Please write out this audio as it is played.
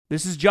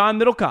This is John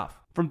Middlecoff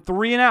from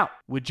 3 and Out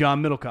with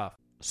John Middlecoff.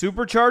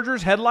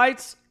 Superchargers,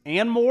 headlights,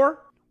 and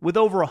more. With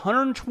over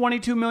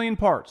 122 million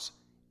parts,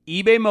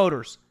 eBay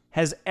Motors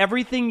has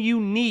everything you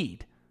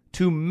need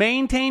to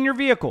maintain your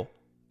vehicle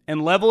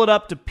and level it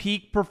up to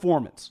peak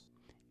performance.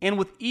 And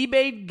with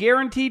eBay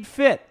Guaranteed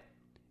Fit,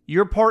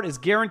 your part is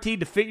guaranteed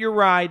to fit your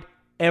ride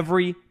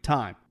every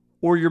time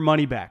or your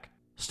money back.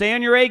 Stay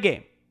on your A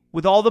game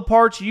with all the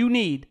parts you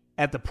need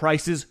at the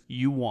prices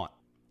you want.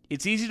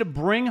 It's easy to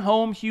bring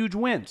home huge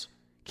wins.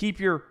 Keep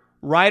your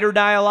ride or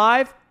die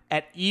alive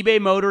at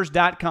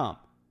ebaymotors.com.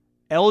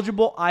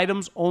 Eligible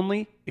items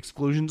only.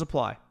 Exclusions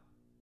apply.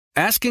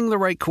 Asking the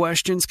right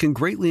questions can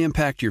greatly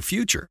impact your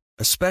future,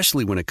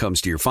 especially when it comes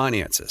to your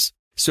finances.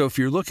 So if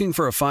you're looking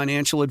for a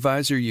financial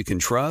advisor you can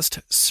trust,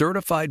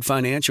 certified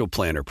financial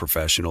planner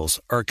professionals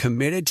are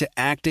committed to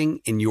acting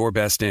in your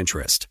best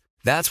interest.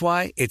 That's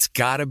why it's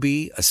got to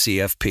be a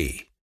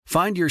CFP.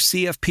 Find your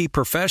CFP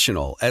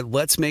professional at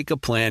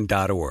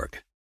letsmakeaplan.org.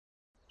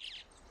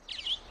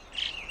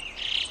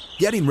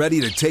 Getting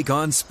ready to take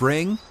on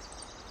spring?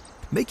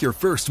 Make your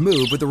first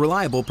move with the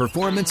reliable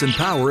performance and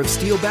power of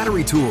Steel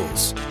battery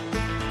tools.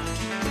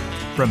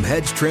 From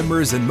hedge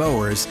trimmers and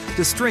mowers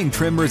to string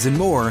trimmers and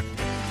more,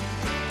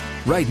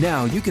 right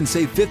now you can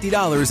save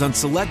 $50 on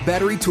select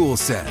battery tool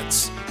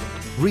sets.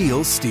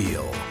 Real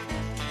Steel.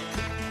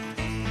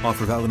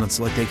 Offer valid on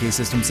select AK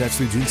system sets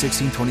through June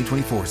 16,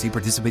 2024. See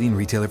participating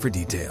retailer for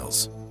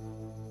details.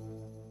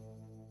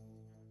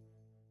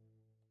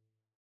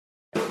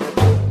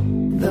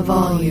 The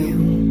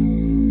volume.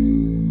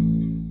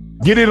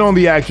 Get in on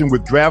the action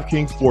with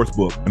DraftKings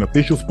Sportsbook, an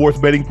official sports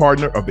betting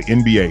partner of the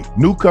NBA.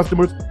 New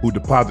customers who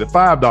deposit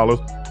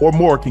 $5 or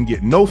more can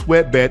get no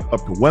sweat bet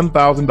up to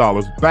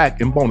 $1,000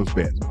 back in bonus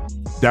bets.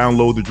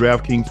 Download the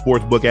DraftKings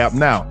Sportsbook app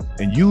now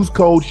and use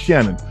code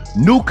Shannon.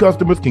 New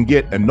customers can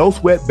get a no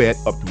sweat bet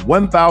up to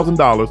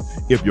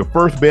 $1,000 if your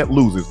first bet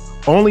loses.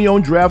 Only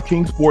on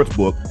DraftKings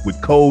Sportsbook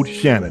with code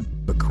Shannon.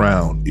 The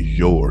crown is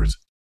yours.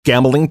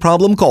 Gambling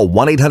problem? Call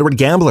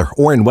 1-800-GAMBLER.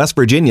 Or in West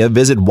Virginia,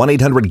 visit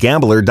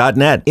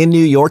 1-800-GAMBLER.net. In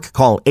New York,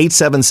 call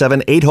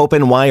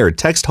 877-8-HOPE-NY or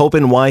text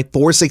HOPE-NY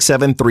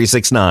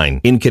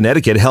 467-369. In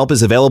Connecticut, help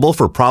is available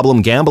for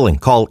problem gambling.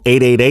 Call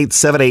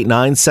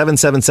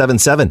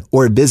 888-789-7777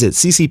 or visit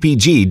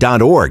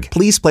ccpg.org.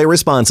 Please play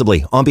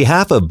responsibly. On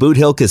behalf of Boot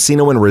Hill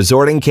Casino and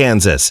Resort in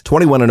Kansas,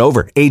 21 and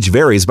over. Age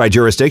varies by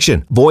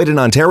jurisdiction. Void in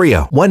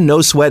Ontario. One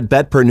no-sweat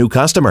bet per new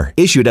customer.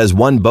 Issued as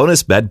one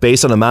bonus bet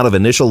based on amount of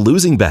initial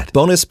losing bet.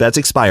 Bonus bets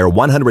expire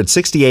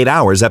 168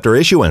 hours after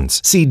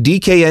issuance. See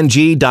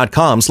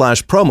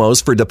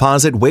dkng.com/promos for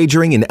deposit,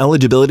 wagering, and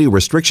eligibility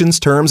restrictions,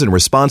 terms, and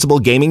responsible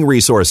gaming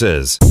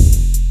resources.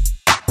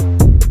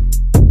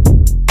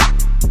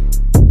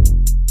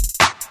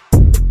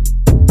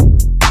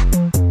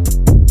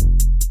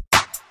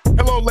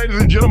 Hello,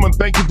 ladies and gentlemen.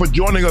 Thank you for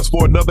joining us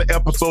for another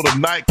episode of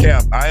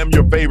Nightcap. I am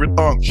your favorite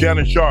unk,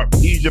 Shannon Sharp.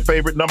 He's your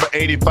favorite number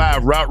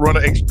 85, route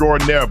runner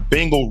extraordinaire,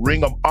 Bengal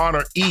Ring of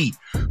Honor E,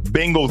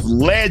 Bengals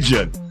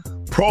legend,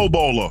 Pro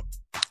Bowler,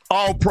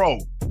 All-Pro,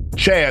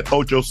 Chad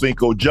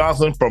Ochocinco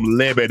Johnson from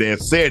Liberty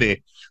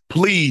City.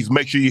 Please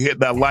make sure you hit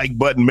that like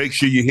button. Make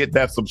sure you hit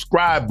that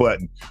subscribe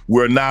button.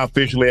 We're now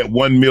officially at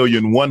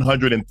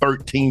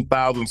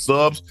 1,113,000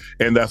 subs,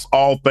 and that's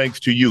all thanks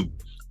to you.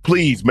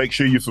 Please make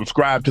sure you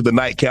subscribe to the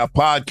Nightcap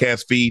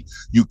podcast feed.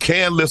 You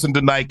can listen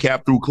to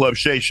Nightcap through Club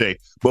Shay Shay,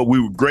 but we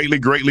would greatly,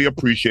 greatly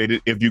appreciate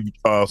it if you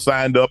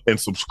signed up and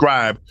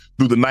subscribed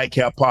through the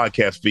Nightcap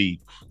podcast feed.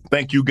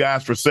 Thank you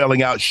guys for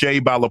selling out Shea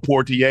by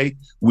Laportier.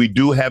 We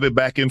do have it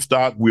back in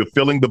stock. We're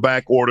filling the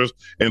back orders.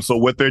 And so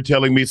what they're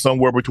telling me,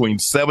 somewhere between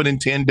 7 and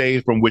 10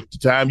 days from which the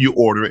time you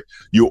order it,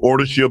 your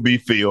order should be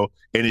filled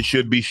and it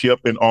should be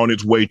shipped and on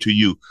its way to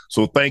you.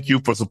 So thank you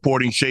for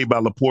supporting Shea by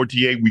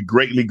Laportier. We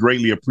greatly,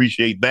 greatly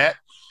appreciate that.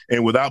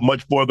 And without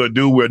much further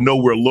ado, we're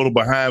a little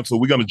behind. So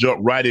we're going to jump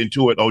right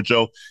into it,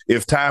 Ocho.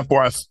 It's time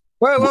for us.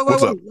 Wait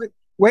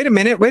a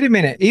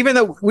minute. Even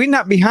though we're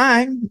not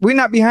behind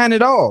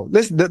at all.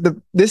 This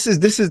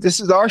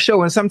is our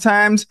show. And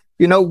sometimes,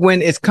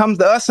 when it comes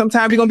to us,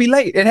 sometimes you're going to be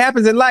late. It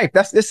happens in life.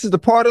 This is the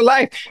part of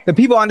life. The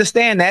people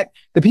understand that.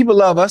 The people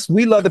love us.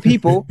 We love the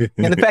people.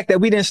 And the fact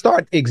that we didn't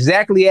start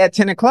exactly at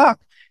 10 o'clock,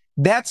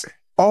 that's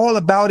all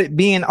about it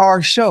being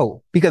our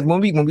show. Because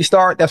when we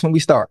start, that's when we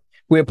start.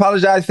 We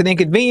apologize for the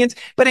inconvenience,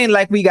 but it ain't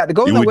like we got to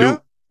go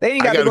nowhere. They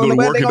ain't got to go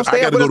nowhere. They gonna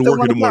stay up with us till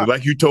 1 o'clock.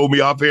 Like you told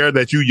me off air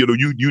that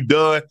you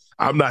done.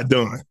 I'm not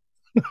done.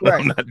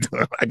 Right. I'm not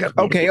done. I got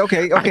okay.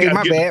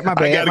 My bad.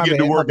 I got to get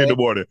to work in the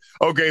morning.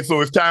 Okay,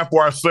 so it's time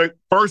for our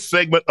first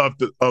segment of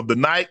the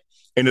night,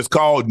 and it's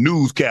called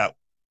News Cap.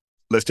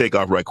 Let's take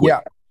off right quick.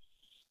 Yeah.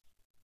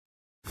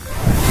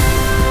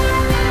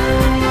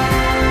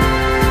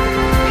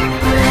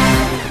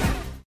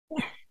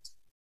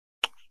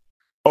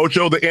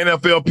 Ocho, the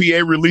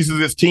NFLPA releases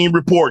its team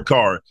report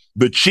card.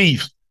 The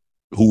Chiefs,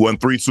 who won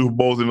 3 Super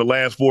Bowls in the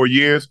last 4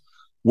 years,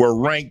 were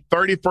ranked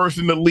 31st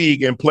in the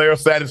league in player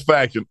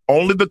satisfaction.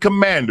 Only the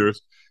Commanders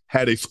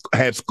had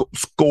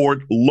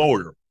scored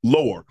lower.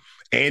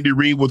 Andy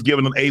Reid was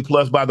given an A+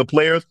 by the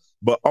players.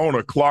 but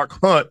owner Clark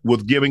Hunt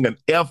was giving an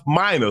F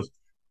minus,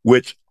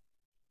 which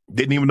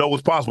didn't even know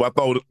was possible. I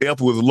thought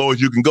F was as low as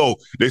you can go.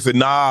 They said,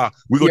 nah,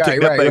 we're going to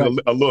take that thing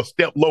a little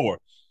step lower.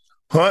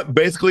 Hunt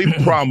basically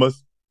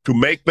promised to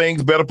make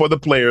things better for the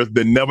players,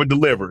 then never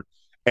delivered,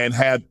 and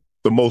had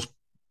the most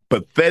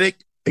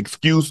pathetic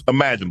excuse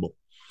imaginable.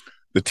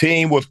 The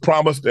team was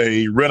promised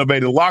a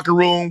renovated locker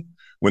room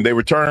when they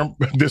returned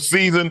this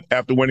season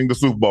after winning the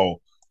Super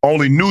Bowl.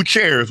 Only new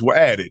chairs were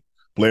added.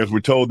 Players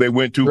were told they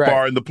went too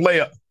far in the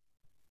playoffs.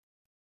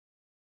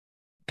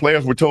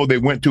 Players were told they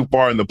went too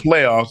far in the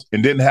playoffs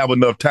and didn't have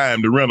enough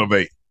time to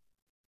renovate.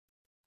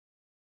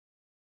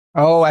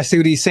 Oh, I see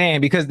what he's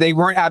saying, because they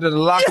weren't out of the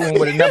locker room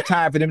with enough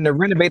time for them to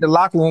renovate the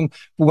locker room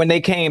when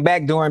they came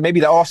back during maybe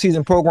the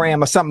off-season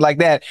program or something like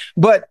that.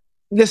 But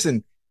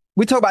listen,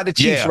 we talk about the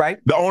Chiefs, right?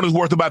 The owner's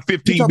worth about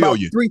 $15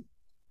 billion.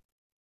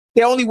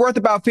 They're only worth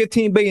about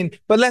 $15 billion.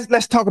 But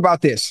let's talk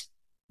about this.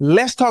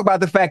 Let's talk about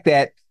the fact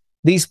that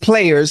these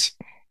players,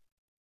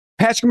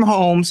 Patrick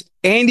Mahomes,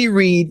 Andy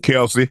Reid,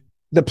 Kelsey,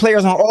 the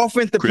players on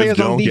offense, the Chris players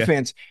Jones, on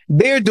defense,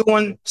 they're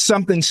doing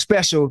something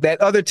special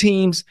that other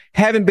teams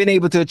haven't been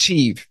able to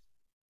achieve.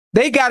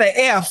 They got an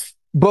F,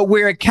 but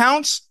where it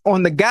counts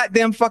on the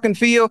goddamn fucking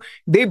field,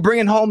 they're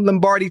bringing home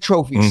Lombardi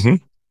trophies. Mm-hmm.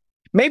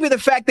 Maybe the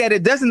fact that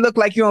it doesn't look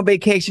like you're on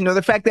vacation, or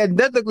the fact that it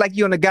does look like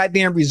you're on a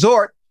goddamn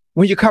resort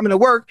when you're coming to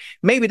work,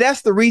 maybe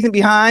that's the reason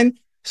behind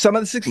some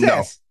of the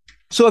success. No.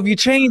 So if you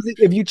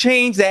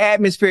change the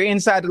atmosphere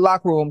inside the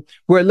locker room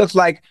where it looks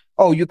like,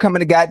 oh, you're coming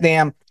to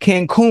goddamn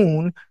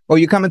Cancun, or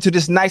you're coming to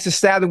this nice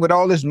establishment with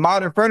all this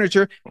modern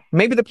furniture,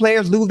 maybe the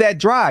players lose that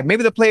drive.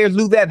 Maybe the players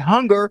lose that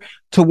hunger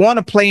to want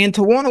to play and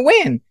to want to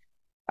win.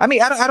 I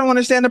mean, I don't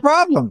understand the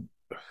problem.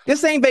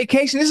 This ain't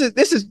vacation.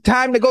 This is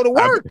time to go to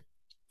work.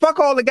 Fuck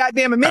all the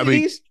goddamn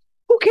amenities.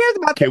 Who cares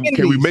about the amenities?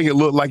 Can we make it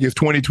look like it's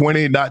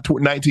 2020, not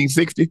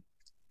 1960?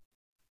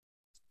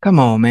 Come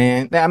on,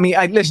 man. I mean,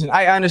 listen.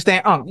 I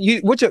understand. I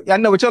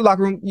know what your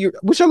locker room.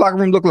 What's your locker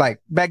room look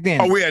like back then?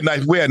 Oh, we had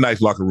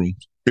nice locker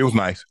rooms. It was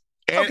nice.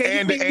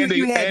 And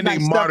they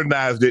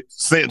modernized it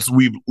since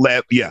we've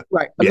left. Yeah,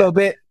 right. A little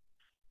bit.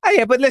 Oh,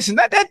 yeah, but listen,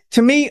 that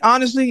to me,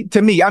 honestly,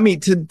 to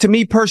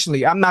me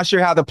personally, I'm not sure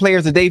how the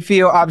players that they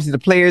feel. Obviously, the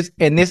players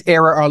in this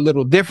era are a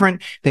little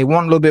different. They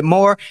want a little bit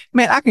more.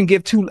 Man, I could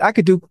give two.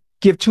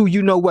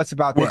 You know what's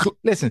about that.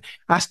 Listen,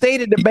 I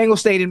stayed at the Bengals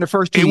Stadium the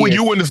first 2 years.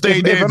 You wouldn't have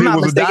stayed there if it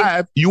was a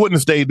dive. You wouldn't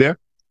have stayed there.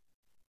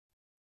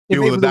 It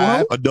was a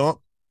dive, a dunk.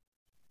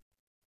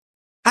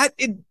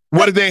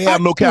 What if they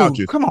have no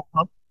couches? Come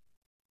on.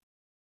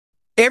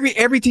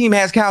 Every team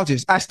has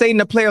couches. I stayed in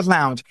the players'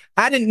 lounge.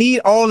 I didn't need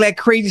all that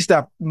crazy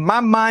stuff. My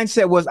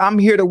mindset was, I'm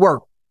here to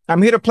work.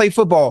 I'm here to play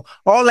football.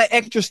 All that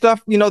extra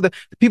stuff, the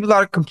people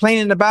are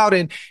complaining about.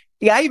 And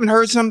yeah, I even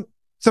heard some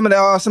of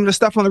the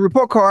stuff on the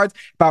report cards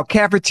about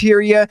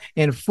cafeteria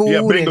and food. Yeah,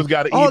 Bengals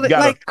got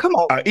to eat. Come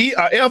on,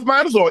 F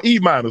minus or E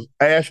minus,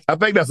 Ash? I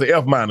think that's an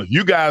F minus.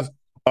 You guys,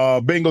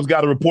 Bengals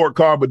got a report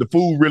card, but the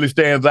food really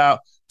stands out.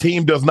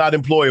 Team does not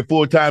employ a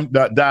full-time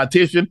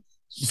dietitian.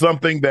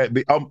 Something that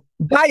the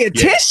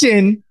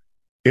dietitian.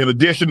 Yeah. In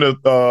addition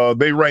to,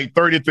 they rank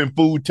 30th in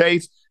food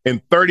taste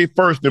and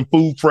 31st in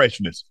food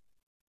freshness.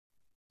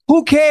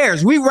 Who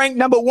cares? We rank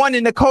number 1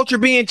 in the culture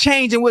being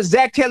changed and what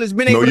Zach Taylor's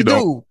been able to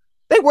do.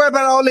 They worry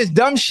about all this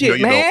dumb shit,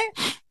 man.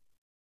 Don't.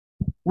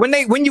 When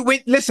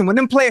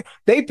them players,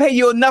 they pay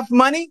you enough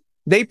money.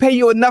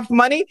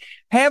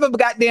 Have a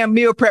goddamn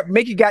meal prep.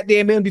 Make your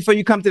goddamn meal before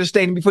you come to the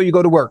stadium, before you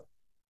go to work.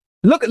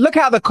 Look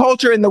how the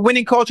culture and the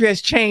winning culture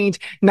has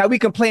changed. Now we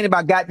complain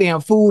about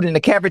goddamn food and the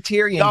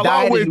cafeteria and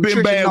diet. Y'all always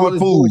been bad with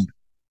food.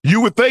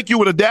 You would think you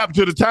would adapt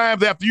to the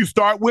times after you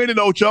start winning,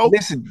 Ocho.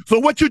 Listen. So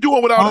what you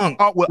doing with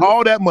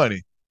all that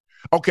money?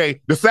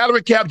 Okay, the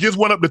salary cap just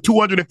went up to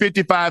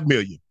 $255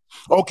 million.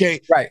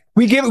 Okay. Right.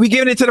 We giving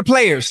it to the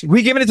players. So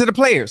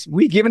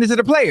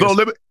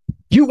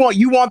you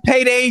want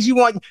paydays. You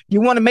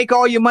want to make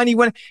all your money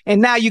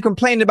and now you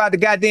complaining about the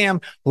goddamn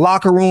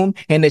locker room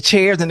and the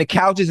chairs and the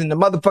couches and the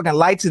motherfucking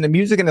lights and the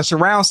music and the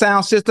surround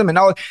sound system and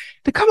all.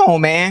 Come on,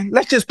 man.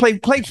 Let's just play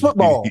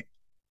football.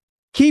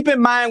 Keep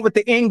in mind what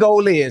the end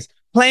goal is.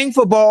 Playing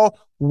football,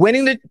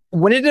 winning the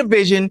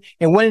division,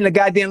 and winning the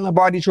goddamn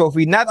Lombardi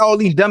trophy. Not all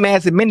these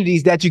dumbass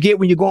amenities that you get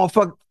when you go on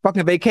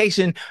fucking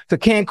vacation to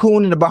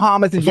Cancun and the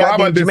Bahamas and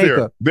goddamn Jamaica.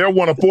 Here? They're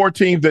one of 4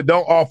 teams that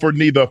don't offer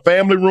neither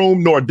family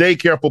room nor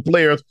daycare for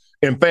players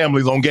and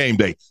families on game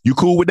day. You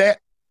cool with that?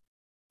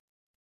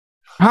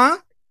 Huh?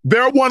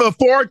 They're one of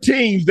 4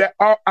 teams that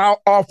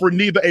offer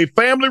neither a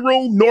family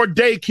room nor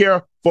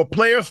daycare for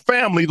players'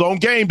 families on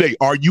game day.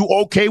 Are you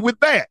okay with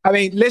that? I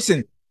mean,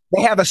 listen,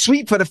 they have a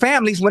suite for the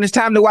families when it's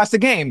time to watch the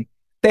game.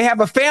 They have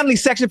a family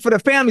section for the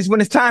families when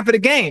it's time for the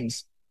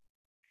games.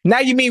 Now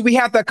you mean we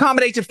have to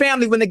accommodate your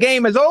family when the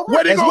game is over?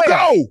 Where they gonna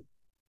go?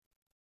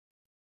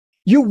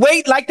 You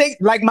wait like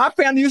my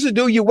family used to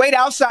do. You wait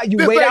outside. You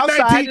wait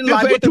outside in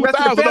line with the rest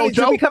of the family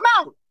until we come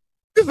out.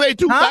 This ain't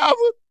 2000. Huh?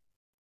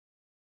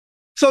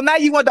 So now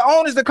you want the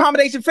owners to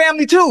accommodate your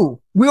family too.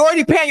 We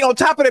already paying you on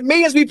top of the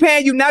millions we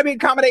paying you. Now we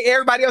accommodate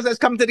everybody else that's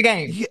coming to the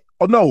game. Yeah.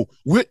 Oh no,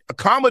 we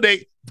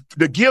accommodate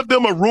to give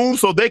them a room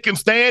so they can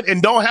stand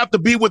and don't have to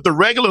be with the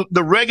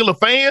regular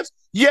fans?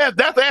 Yeah,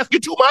 that's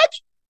asking too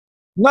much.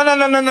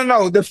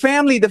 No. The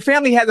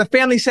family has a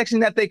family section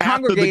that they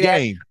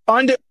congregate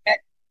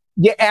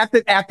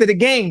after the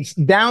games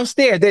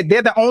downstairs. They're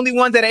the only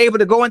ones that are able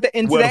to go into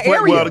that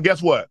area. Well,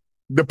 guess what?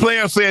 The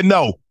players said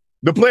no.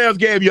 The players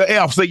gave you an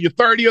F. Say you're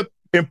 30th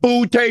in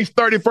food taste,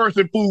 31st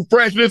in food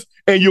freshness,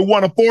 and you're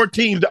one of 4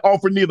 teams that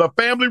offer neither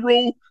family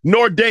room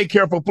nor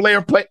daycare for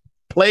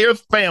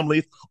players'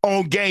 families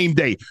on game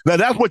day. Now,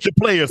 that's what your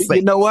players say.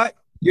 You know what?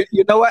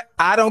 You know what?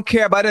 I don't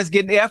care about us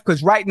getting F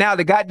because right now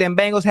the goddamn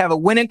Bengals have a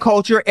winning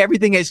culture.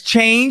 Everything has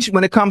changed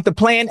when it comes to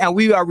playing, and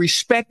we are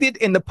respected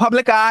in the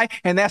public eye,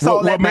 and that's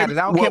all that matters.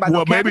 I don't care about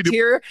no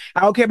cafeteria. I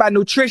don't care about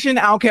nutrition.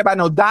 I don't care about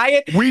no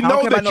diet. We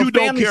know that you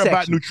don't care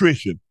about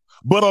nutrition,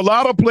 but a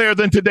lot of players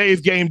in today's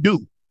game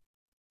do.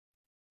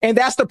 And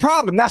that's the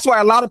problem. That's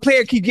why a lot of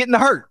players keep getting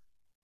hurt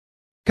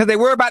because they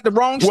worry about the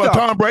wrong stuff.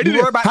 Tom Brady.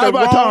 How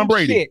about Tom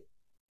Brady? Shit.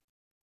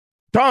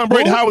 Tom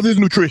Brady, how was his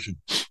nutrition?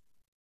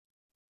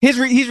 He's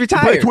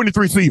retired. He played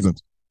 23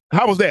 seasons.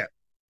 How was that?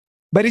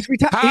 But he's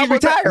retired.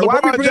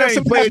 LeBron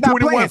James played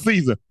 21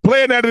 seasons,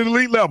 playing at an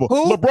elite level.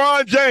 Who?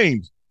 LeBron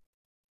James.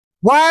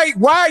 Why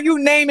are you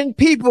naming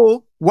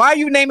people? Why are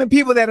you naming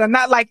people that are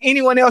not like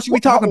anyone else you be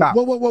talking about?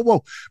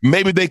 Whoa.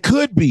 Maybe they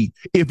could be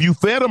if you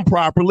fed them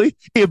properly,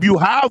 if you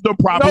housed them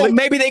properly. No,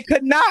 maybe they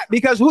could not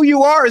because who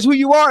you are is who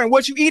you are, and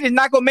what you eat is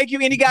not going to make you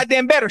any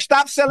goddamn better.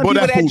 Stop selling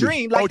people that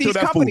dream like these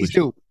companies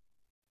do.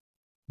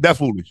 That's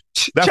foolish.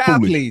 That's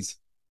Child, foolish. Please.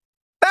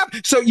 Stop.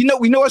 So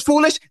we know it's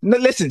foolish. No,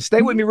 listen,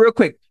 stay with me real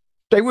quick.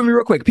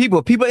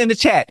 People in the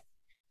chat,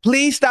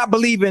 please stop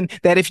believing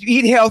that if you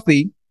eat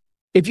healthy,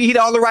 if you eat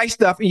all the right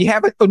stuff, and you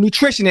have a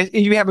nutritionist,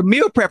 and you have a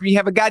meal prep, and you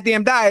have a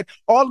goddamn diet,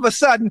 all of a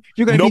sudden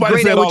you're going to be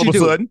great at what you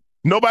do.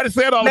 Nobody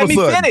said all of a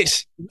sudden.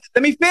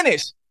 Let me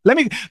finish.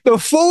 The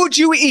food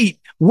you eat,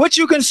 what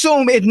you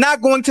consume is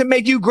not going to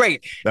make you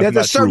great. There's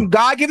a certain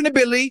God-given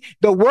ability,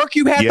 the work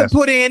you have to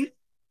put in,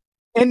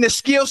 and the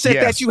skill set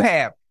that you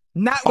have.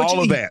 Not what all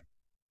you of eat. That.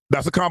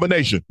 That's a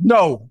combination.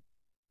 No.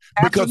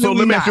 Because so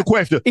let me ask you a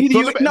question.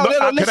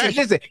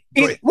 Listen.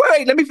 Wait,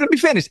 let me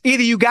finish.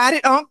 Either you got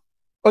it,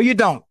 or you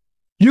don't.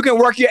 You can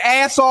work your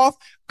ass off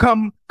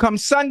come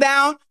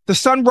sundown to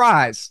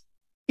sunrise.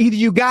 Either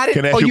you got it or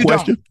you don't. Can I ask you you a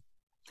question? Don't.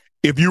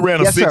 If you ran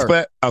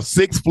a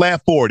six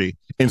flat 40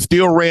 and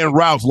still ran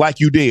routes like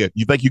you did,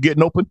 you think you're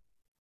getting open?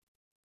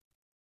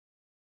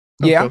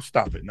 Yeah. Okay,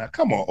 stop it now.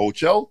 Come on,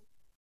 Ocho.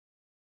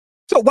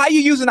 So why are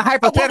you using a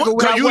hypothetical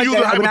when I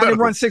didn't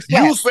run 6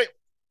 flat? You say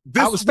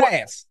I was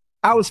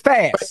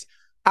fast.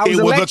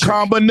 It was a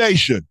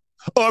combination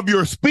of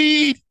your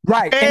speed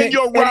and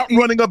your route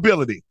running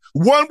ability.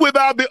 One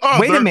without the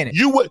other. Wait a minute.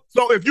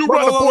 So if you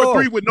run a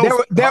 4.3 with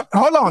no...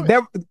 hold on.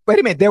 Wait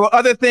a minute. There were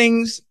other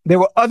things,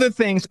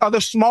 other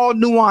small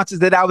nuances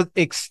that I was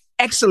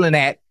excellent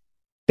at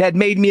that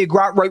made me a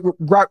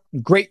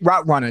great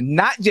route runner.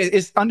 Not just,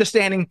 it's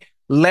understanding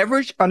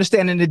leverage,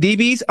 understanding the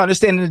DBs,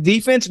 understanding the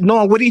defense,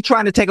 knowing what he's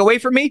trying to take away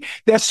from me.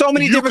 There's so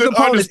many different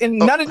components, and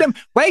none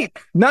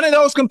of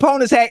those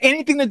components had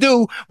anything to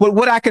do with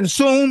what I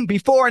consumed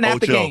before and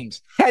after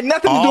games. Had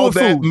nothing to do with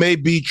food. All that may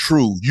be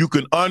true. You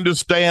can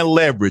understand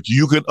leverage.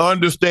 You can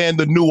understand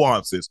the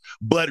nuances.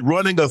 But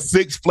running a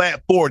 6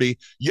 flat 40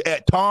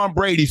 at Tom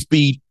Brady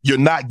speed, you're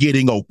not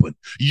getting open.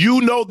 You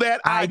know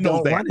that. I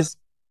know that.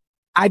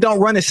 I don't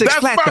run a 6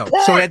 flat though,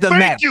 so that doesn't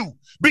matter. Thank you.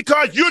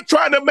 Because you're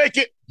trying to make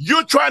it,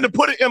 you're trying to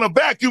put it in a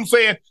vacuum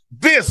saying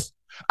this.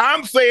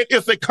 I'm saying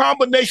it's a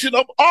combination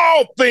of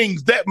all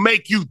things that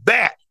make you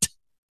that.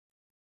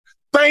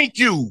 Thank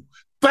you.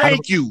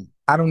 Thank you.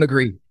 I don't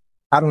agree.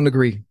 I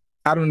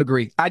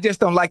just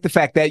don't like the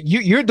fact that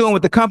you're doing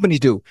what the companies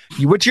do.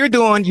 What you're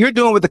doing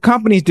what the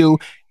companies do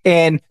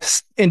and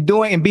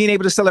being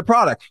able to sell a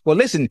product. Well,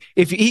 listen,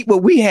 if you eat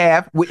what we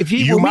have, if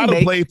you might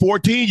have played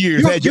 14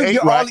 years, had you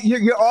ate right.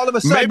 You're all of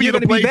a sudden maybe you're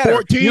going to be better.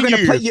 14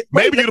 years.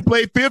 Maybe you'd have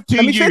played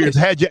 15 years,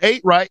 had you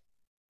ate right.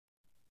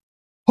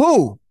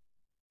 Who?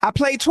 I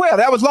played 12.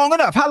 That was long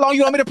enough. How long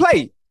you want me to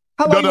play?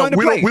 How long you want me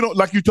to play? We don't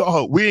like you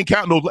talk. We ain't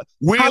counting those.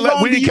 We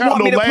ain't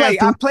counting those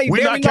last two.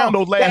 We're not counting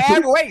those last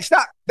two. Wait,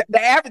 stop. The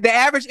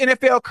average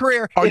NFL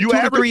career is 2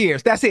 to 3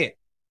 years. That's it.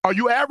 Are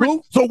you average?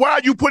 Who? So why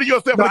are you putting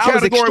yourself in a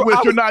category which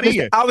you're not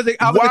in?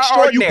 Why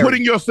are you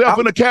putting yourself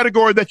in a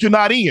category that you're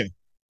not in?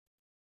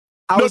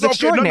 I was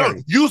extraordinary.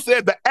 No. You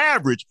said the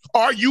average.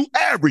 Are you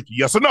average?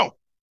 Yes or no?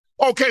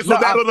 Okay, so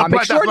that's not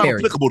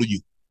applicable to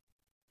you.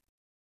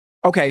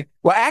 Okay.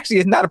 Well, actually,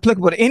 it's not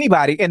applicable to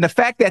anybody. And the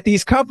fact that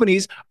these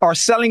companies are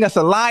selling us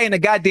a lie and a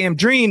goddamn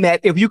dream that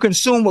if you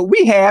consume what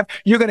we have,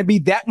 you're going to be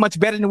that much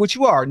better than what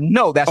you are.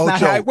 No, that's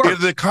not how it works.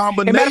 It's a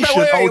combination,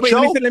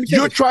 Ocho.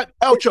 You're trying,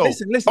 Ocho.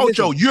 Listen.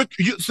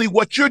 You see,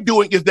 what you're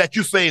doing is that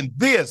you're saying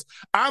this.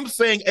 I'm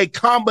saying a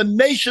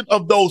combination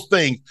of those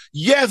things.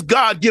 Yes,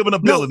 God-given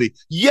ability. No.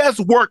 Yes,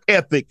 work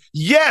ethic.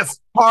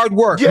 Yes. Hard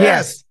work.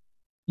 Yes.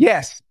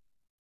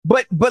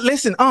 But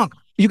listen, Unc.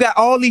 You got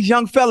all these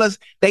young fellas,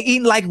 they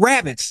eating like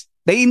rabbits.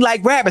 They eating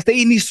like rabbits. They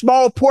eating these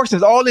small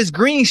portions, all this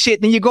green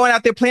shit. Then you're going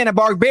out there playing a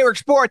barbaric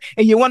sport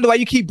and you wonder why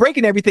you keep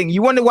breaking everything.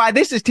 You wonder why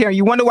this is tearing.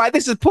 You wonder why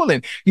this is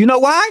pulling. You know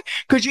why?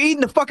 Because you're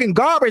eating the fucking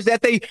garbage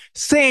that they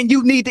saying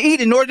you need to eat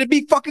in order to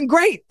be fucking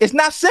great. It's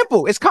not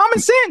simple. It's common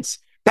sense.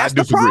 That's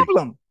the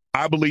problem.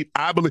 I'm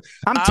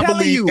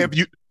telling you,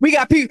 we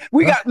got people,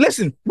 we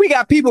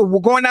got people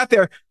going out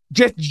there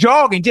just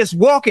jogging, just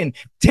walking,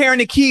 tearing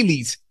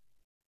Achilles,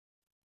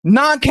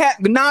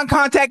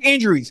 non-contact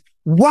injuries.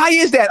 Why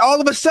is that all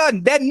of a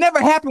sudden? That never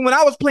happened when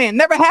I was playing.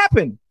 Never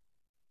happened.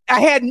 I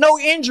had no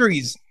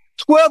injuries.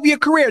 12-year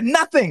career,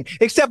 nothing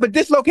except a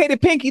dislocated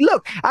pinky.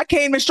 Look, I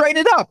came and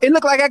straightened it up. It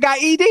looked like I got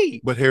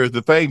ED. But here's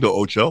the thing, though,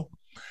 Ocho.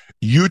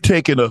 You're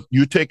taking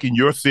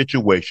your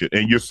situation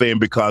and you're saying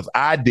because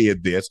I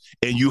did this,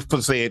 and you're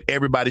saying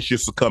everybody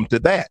should succumb to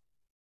that.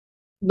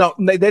 No,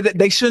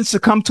 they shouldn't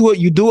succumb to it.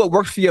 You do what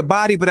works for your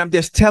body, but I'm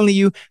just telling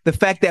you the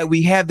fact that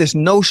we have this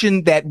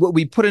notion that what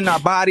we put in our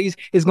bodies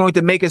is going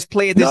to make us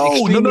play at this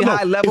extremely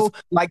high level,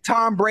 like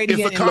Tom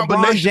Brady and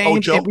LeBron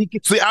James.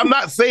 See, I'm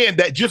not saying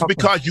that just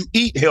because you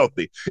eat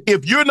healthy.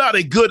 If you're not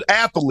a good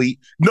athlete,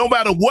 no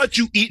matter what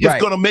you eat,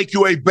 it's going to make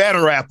you a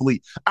better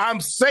athlete.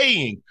 I'm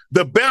saying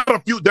the better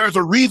fuel. There's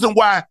a reason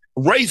why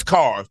race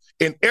cars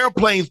and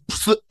airplanes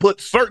put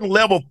certain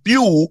level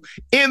fuel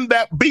in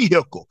that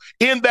vehicle,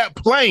 in that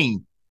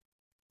plane.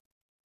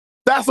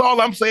 That's all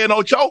I'm saying,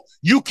 Ocho.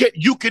 You can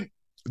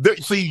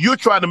see, you're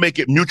trying to make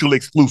it mutually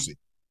exclusive,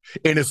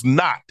 and it's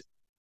not.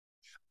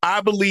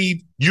 I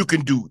believe you can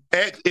do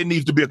X. It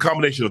needs to be a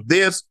combination of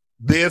this,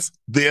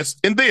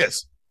 and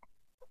this.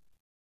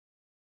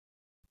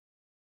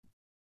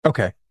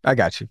 Okay, I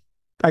got you.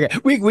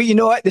 We you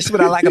know what? This is what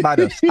I like about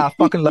us. I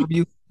fucking love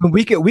you.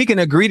 We can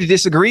agree to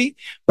disagree,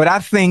 but I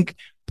think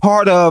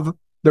part of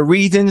the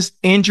reasons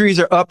injuries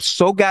are up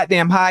so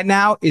goddamn high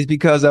now is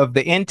because of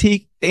the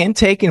intake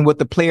and what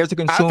the players are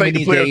consuming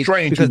these days. I think the players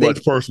train too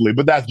much personally,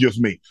 but that's just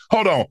me.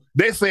 Hold on.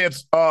 They said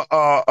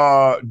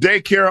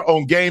daycare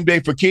on game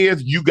day for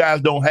kids you guys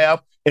don't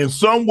have, and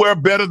somewhere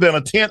better than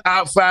a tent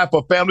outside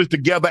for families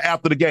together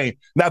after the game.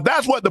 Now,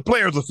 that's what the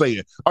players are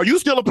saying. Are you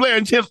still a player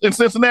in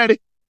Cincinnati?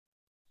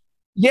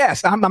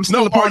 Yes, I'm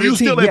still a part of the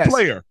team. Are you still a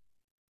player?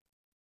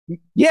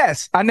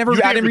 Yes, I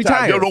didn't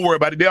retire. Don't worry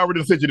about it. They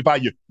already sent you to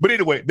 5 years. But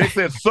anyway, they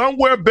said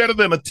somewhere better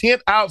than a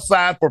tent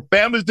outside for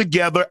families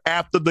together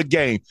after the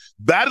game.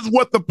 That is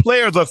what the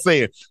players are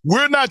saying.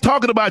 We're not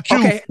talking about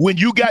you when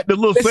you got the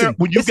little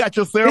got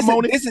your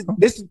ceremony.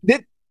 This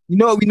you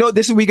know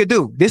this is what we could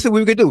do. This is what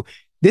we could do.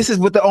 This is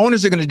what the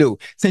owners are going to do.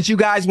 Since you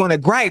guys want to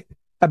gripe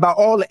about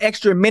all the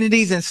extra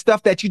amenities and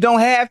stuff that you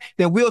don't have,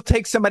 then we'll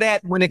take some of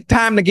that when it's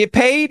time to get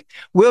paid.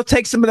 We'll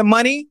take some of the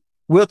money.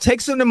 We'll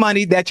take some of the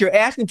money that you're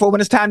asking for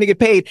when it's time to get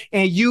paid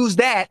and use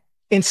that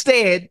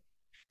instead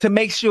to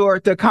make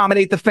sure to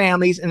accommodate the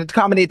families and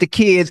accommodate the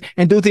kids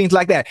and do things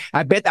like that.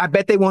 I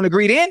bet they won't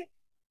agree then.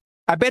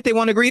 I bet they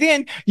won't agree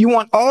then. You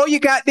want all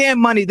your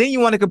goddamn money. Then you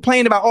want to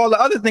complain about all the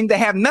other things that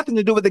have nothing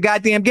to do with the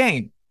goddamn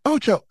game.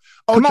 Ocho.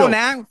 Come on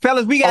now,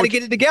 fellas, we got to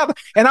get it together.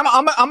 And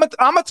I'm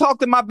gonna talk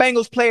to my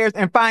Bengals players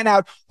and find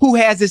out who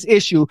has this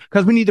issue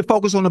because we need to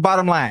focus on the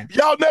bottom line.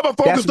 Y'all never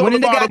focused on the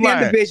bottom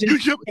line. Division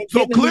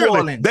so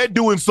clearly they're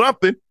doing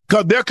something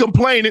because they're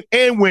complaining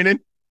and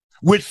winning,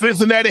 which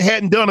Cincinnati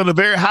hadn't done at a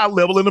very high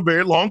level in a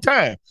very long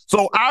time.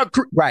 So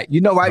right, you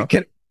know why?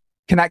 Can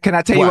I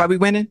tell you why we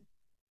winning?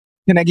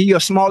 Can I give you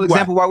a small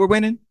example why we're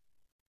winning?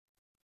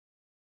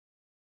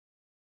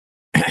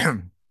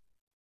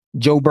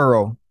 Joe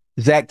Burrow,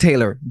 Zach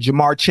Taylor,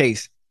 Jamar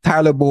Chase,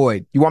 Tyler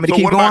Boyd. You want me to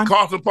keep going? What about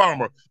Carson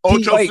Palmer,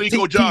 Ocho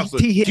Cinco Johnson,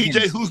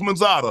 TJ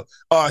Husmanzada,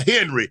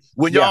 Henry,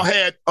 when y'all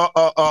had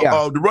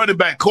the running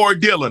back, Corey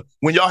Dillon,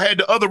 when y'all had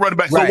the other running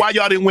back. So why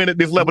y'all didn't win at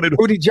this level?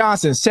 Rudy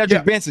Johnson,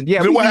 Cedric Benson.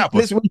 Yeah, what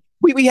happened? Listen,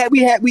 we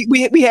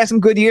had some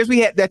good years. We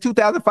had that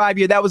 2005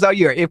 year. That was our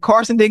year. If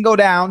Carson didn't go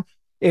down,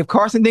 you're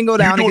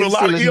doing a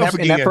lot of ifs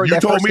again. You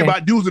told me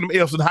about using them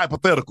ifs and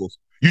hypotheticals.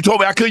 You told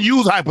me I couldn't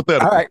use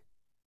hypotheticals. All right.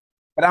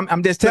 But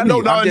I'm just telling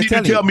you. No, I need you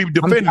to tell me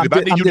definitive. I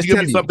need you to give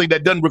me something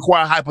that doesn't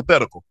require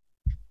hypothetical.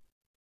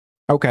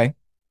 Okay.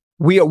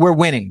 We're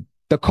winning.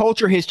 The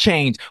culture has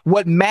changed.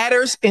 What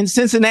matters in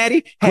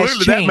Cincinnati has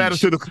changed. That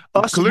matters to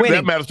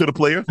the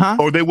players,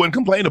 or they wouldn't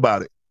complain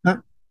about it. Huh?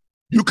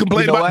 You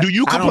complain about? Do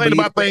you complain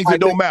about things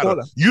that don't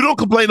matter? You don't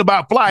complain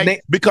about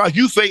flight because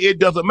you say it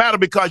doesn't matter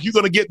because you're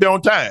going to get there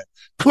on time.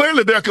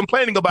 Clearly, they're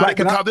complaining about it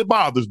because it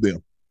bothers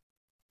them.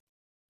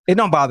 It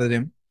don't bother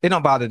them. It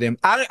don't bother them.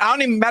 I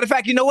don't even, matter of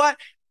fact, you know what?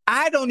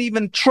 I don't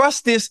even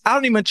trust this. I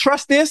don't even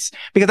trust this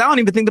because I don't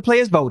even think the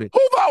players voted.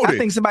 Who voted? I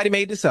think somebody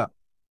made this up.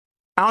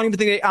 I don't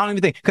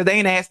even think because they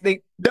ain't asked.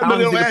 They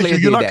don't ask you.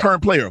 You're not a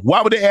current player.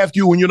 Why would they ask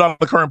you when you're not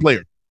a current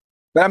player?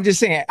 But I'm just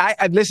saying.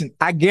 I listen.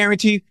 I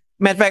guarantee you.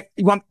 Matter of fact,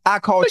 I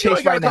call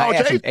Chase right now. He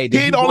ain't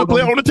the only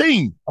player on the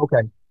team.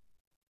 Okay.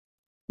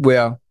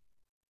 Well.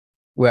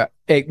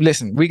 Hey,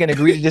 listen. We can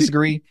agree to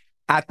disagree.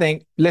 I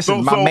think,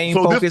 listen, my main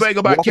focus. So this thing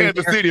about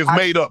Kansas City is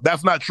made up.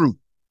 That's not true.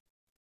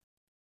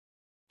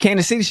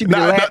 Kansas City should be the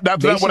last.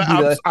 That's not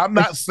what I'm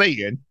not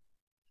saying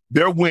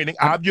they're winning.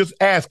 I'm just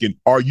asking,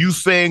 are you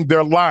saying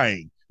they're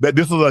lying? That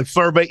this is a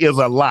survey is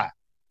a lie?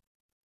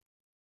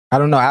 I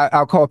don't know.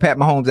 I'll call Pat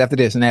Mahomes after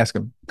this and ask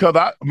him.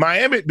 Because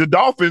Miami, the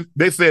Dolphins,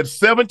 they said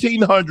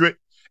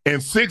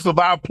 1,706 of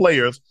our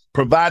players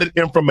provided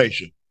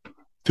information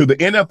to the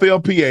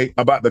NFLPA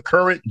about the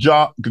current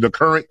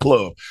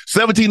club.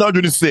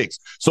 1,706.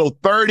 So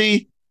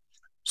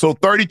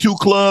 32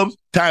 clubs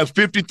times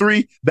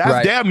 53.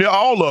 That's damn near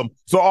all of them.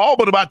 So all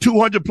but about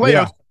 200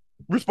 players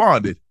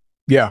responded.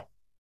 Yeah.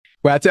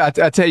 Well, I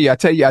tell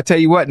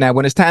you what. Now,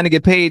 when it's time to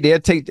get paid,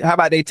 how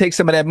about they take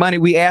some of that money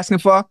we asking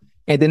for,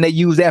 and then they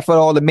use that for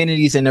all the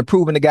amenities and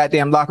improving the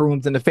goddamn locker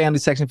rooms and the family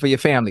section for your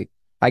family.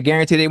 I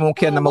guarantee they won't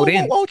care no more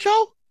then. Won't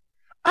y'all?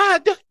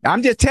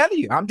 I'm just telling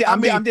you. I'm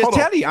just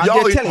telling you.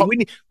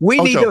 We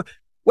need to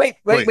wait.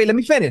 Let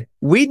me finish.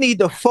 We need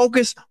to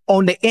focus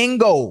on the end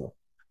goal.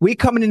 We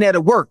coming in there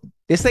to work.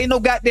 This ain't no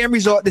goddamn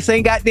resort. This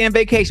ain't goddamn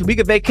vacation. We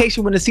can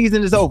vacation when the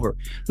season is over.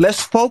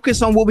 Let's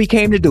focus on what we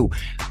came to do.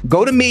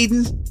 Go to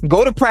meetings,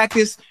 go to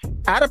practice,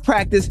 out of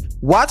practice,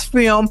 watch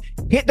film,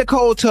 hit the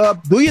cold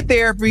tub, do your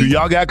therapy. Do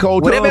y'all got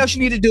cold whatever tubs? else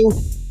you need to do,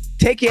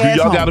 take your ass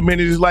y'all home. got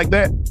amenities like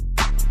that?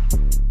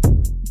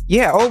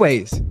 Yeah,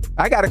 always.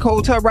 I got a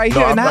cold tub right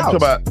here in the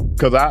house.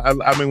 Because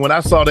I mean, when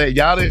I saw that,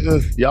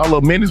 y'all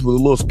amenities was a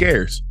little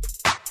scarce.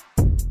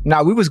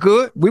 Nah, we was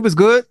good.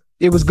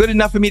 It was good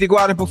enough for me to go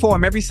out and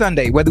perform every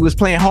Sunday, whether it was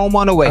playing home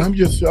or away. I'm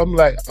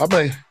like,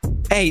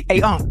 Hey,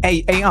 can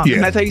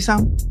I tell you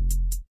something?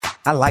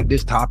 I like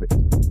this topic.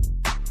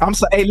 I'm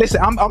so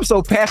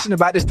passionate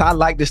about this. I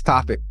like this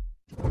topic.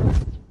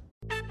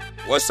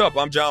 What's up?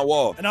 I'm John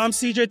Wall. And I'm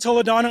CJ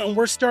Toledano, and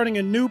we're starting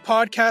a new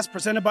podcast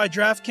presented by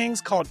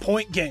DraftKings called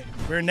Point Game.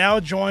 We're now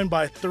joined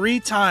by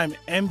 3-time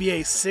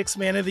NBA Sixth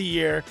Man of the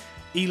Year,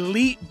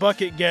 elite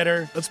bucket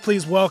getter. Let's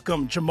please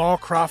welcome Jamal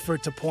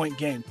Crawford to Point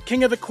Game.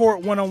 King of the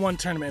Court one-on-one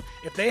tournament.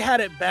 If they had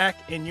it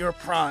back in your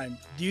prime,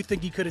 do you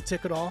think you could have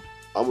took it all?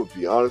 I'm going to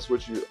be honest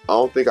with you. I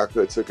don't think I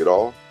could have took it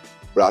all,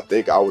 but I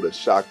think I would have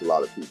shocked a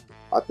lot of people.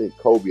 I think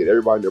Kobe and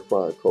everybody in their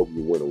prime, Kobe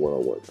would win a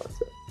one-on-one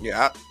contest.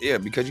 Yeah,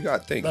 because you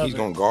got to think, he's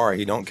going to guard.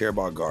 He don't care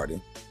about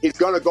guarding. He's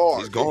going to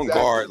guard. He's going to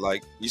guard.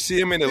 Like, you see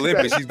him in the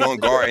Olympics, he's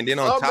going to guard. And then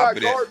on top of that.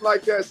 I'm not guarding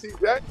like that,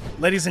 CJ.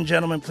 Ladies and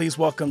gentlemen, please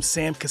welcome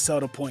Sam Cassell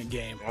to Point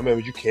Game. I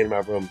remember you came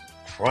out from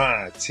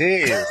prime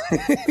 10.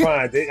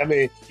 I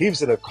mean, he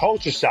was in a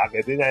culture shock.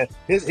 And then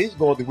he's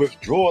going through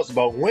withdrawals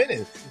about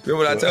winning.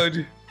 Remember what I told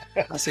you?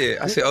 I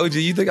said, OG,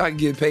 you think I can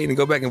get paid and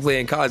go back and play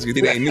in college because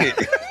it ain't it?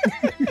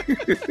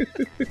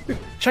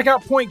 Check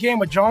out Point Game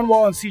with John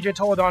Wall and CJ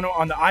Toledano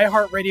on the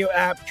iHeartRadio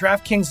app,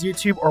 DraftKings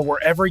YouTube, or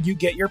wherever you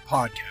get your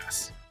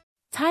podcasts.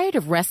 Tired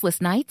of restless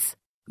nights?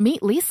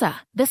 Meet Lisa,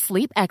 the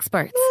sleep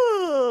experts.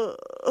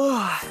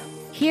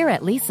 Here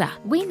at Lisa,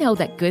 we know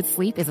that good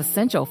sleep is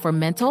essential for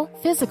mental,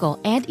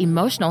 physical, and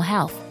emotional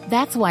health.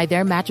 That's why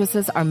their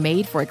mattresses are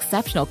made for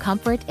exceptional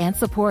comfort and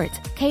support,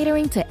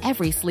 catering to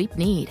every sleep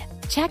need.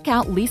 Check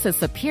out Lisa's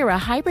Sapira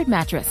Hybrid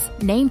Mattress,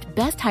 named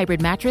Best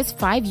Hybrid Mattress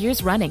 5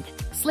 years running.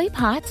 Sleep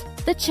hot?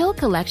 The Chill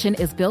Collection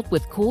is built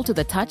with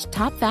cool-to-the-touch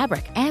top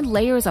fabric and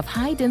layers of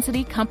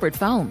high-density comfort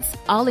foams,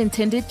 all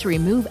intended to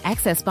remove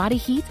excess body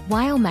heat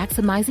while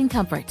maximizing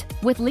comfort.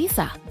 With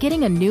Lisa,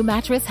 getting a new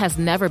mattress has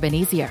never been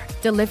easier.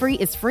 Delivery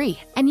is free,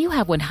 and you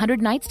have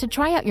 100 nights to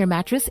try out your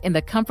mattress in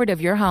the comfort of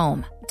your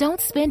home.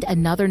 Don't spend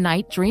another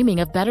night dreaming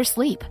of better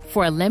sleep.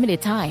 For a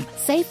limited time,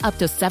 save up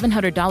to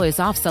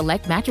 $700 off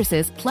select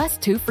mattresses plus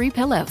 2 free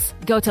pillows.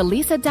 Go to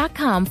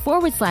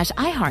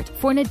lisa.com/iHeart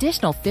for an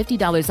additional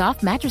 $50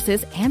 off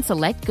mattresses and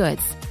select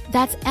goods.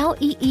 That's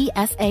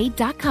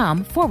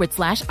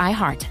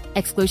LEESA.com/iHeart.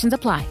 Exclusions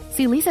apply.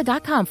 See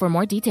lisa.com for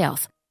more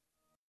details.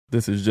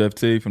 This is Jeff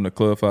T from the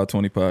Club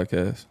 520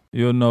 podcast.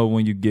 You'll know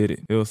when you get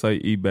it. It'll say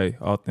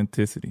eBay,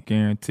 authenticity,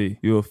 guarantee.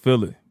 You'll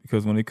feel it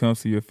because when it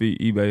comes to your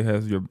feet, eBay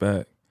has your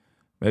back.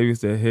 Maybe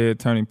it's that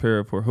head-turning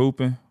pair for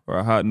hooping or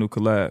a hot new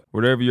collab.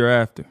 Whatever you're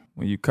after,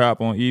 when you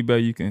cop on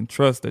eBay, you can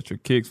trust that your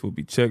kicks will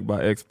be checked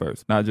by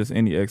experts, not just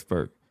any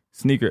expert.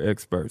 Sneaker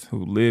experts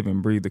who live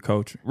and breathe the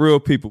culture. Real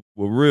people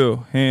with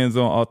real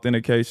hands-on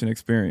authentication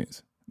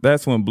experience.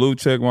 That's when blue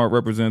checkmark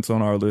represents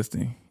on our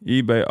listing.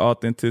 eBay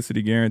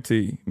Authenticity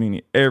Guarantee,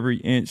 meaning every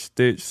inch,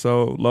 stitch,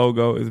 sole,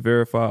 logo is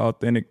verified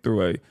authentic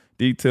through a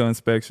detailed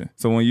inspection.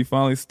 So when you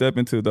finally step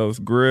into those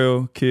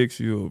grill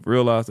kicks, you'll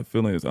realize the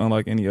feeling is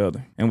unlike any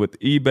other. And with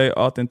eBay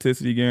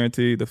Authenticity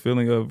Guarantee, the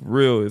feeling of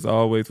real is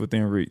always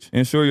within reach.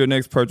 Ensure your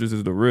next purchase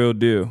is the real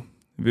deal.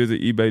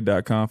 Visit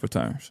ebay.com for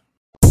terms.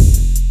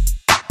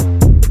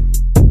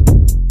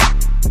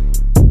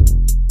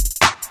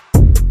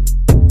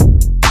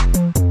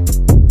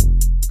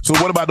 So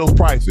what about those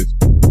prices?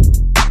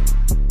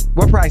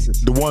 What prices?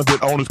 The ones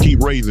that owners keep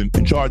raising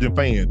and charging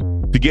fans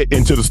to get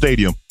into the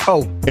stadium.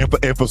 Oh,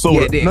 and for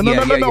soda.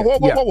 No.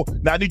 Whoa.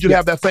 Now I need you to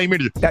have that same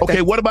energy.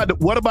 Okay, what about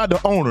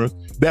the owners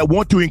that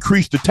want to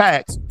increase the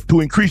tax to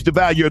increase the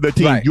value of their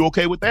team? Right. You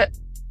okay with that?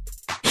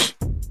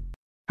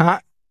 Huh?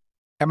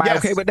 Am I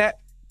okay with that?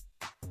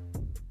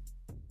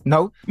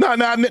 No. No,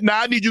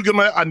 I need you to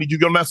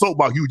get on that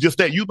soapbox. You just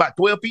that. You about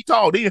 12 feet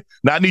tall then.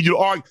 Now I need you to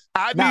argue.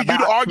 I need you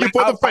to argue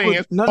for the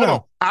fans. Hold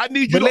on. I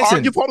need you to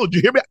argue for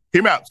the.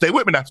 Hear me out. Stay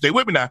with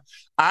me now.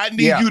 I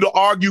need you to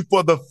argue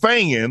for the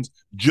fans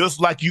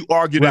just like you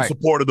argued in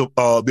support of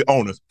the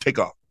owners. Take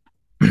off.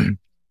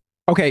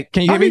 Okay,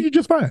 can you hear me? I hear you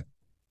just fine.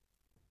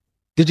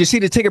 Did you see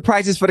the ticket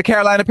prices for the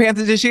Carolina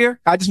Panthers this year?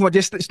 I just want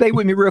to stay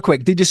with me real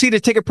quick. Did you see the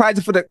ticket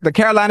prices for the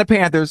Carolina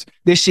Panthers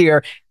this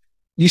year?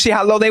 You see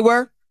how low they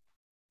were?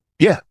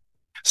 Yeah.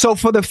 So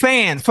for the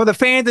fans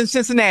in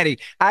Cincinnati,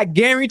 I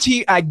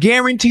guarantee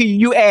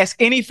you ask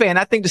any fan,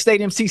 I think the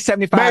stadium seats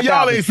 75,000. Man,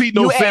 y'all ain't seat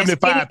no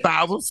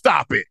 75,000.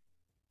 Stop it.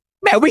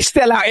 Man, we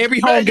sell out every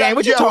home game.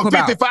 What you talking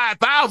about?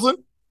 55,000.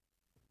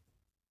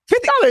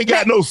 Y'all ain't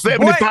got no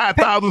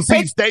 75,000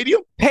 seat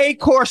stadium.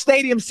 Paycor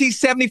Stadium seats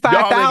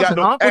 75,000.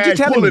 No what you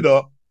telling pull me? It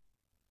up.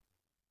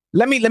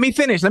 Let me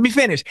finish.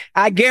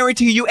 I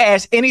guarantee you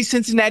ask any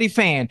Cincinnati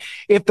fan,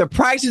 if the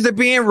prices are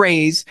being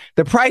raised,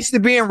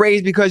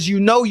 because you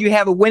know you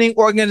have a winning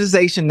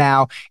organization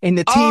now and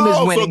the team is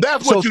winning. So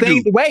that's what you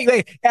do.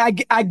 Wait.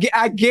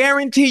 I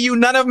guarantee you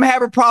none of them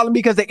have a problem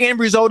because the end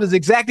result is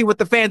exactly what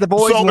the fans have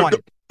always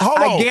wanted.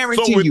 I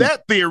guarantee you. So with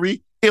that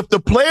theory, if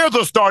the players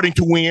are starting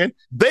to win,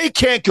 they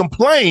can't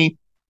complain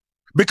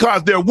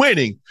because they're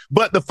winning.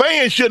 But the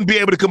fans shouldn't be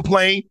able to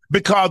complain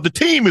because the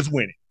team is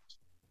winning.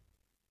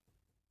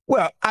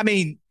 Well, I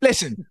mean,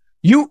 listen,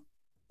 you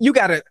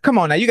gotta come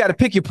on now. You gotta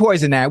pick your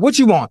poison now. What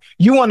you want?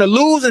 You want to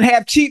lose and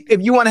have cheap?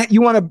 If you want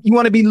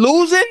to be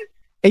losing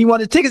and you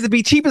want the tickets to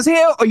be cheap as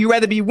hell, or you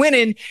rather be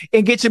winning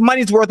and get your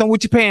money's worth on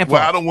what you're paying for?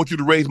 Well, I don't want you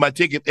to raise my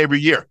ticket every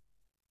year.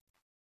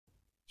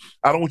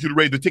 I don't want you to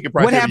raise the ticket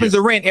price. What happens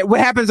to rent? What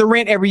happens to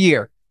rent every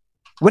year?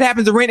 What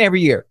happens to rent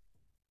every year?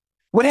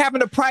 What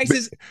happened to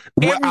prices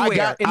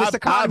everywhere in this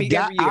economy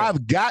every year?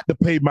 I've got to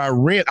pay my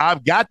rent.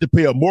 I've got to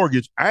pay a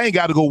mortgage. I ain't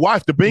got to go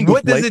watch the Bengals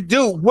What does it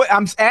do? What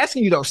I'm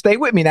asking you though, stay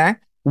with me now.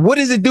 What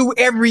does it do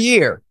every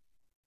year?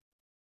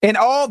 In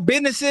all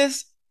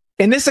businesses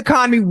in this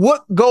economy,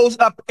 what goes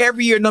up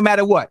every year no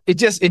matter what? It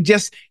just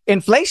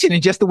inflation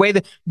and just the way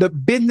the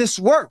business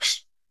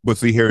works. But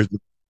see,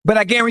 But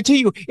I guarantee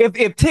you,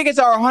 if tickets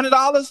are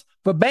 $100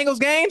 for Bengals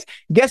games,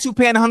 guess who's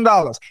paying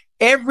 $100?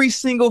 Every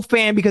single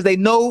fan, because they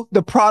know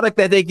the product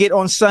that they get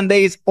on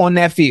Sundays on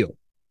that field.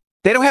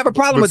 They don't have a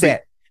problem with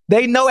that.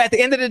 They know at the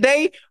end of the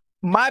day,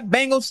 my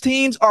Bengals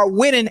teams are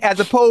winning as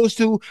opposed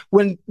to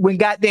when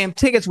goddamn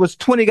tickets was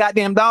 $20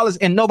 goddamn dollars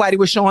and nobody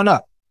was showing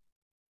up.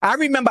 I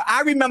remember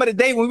the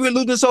day when we were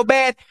losing so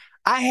bad,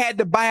 I had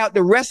to buy out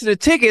the rest of the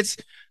tickets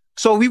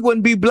so we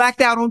wouldn't be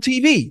blacked out on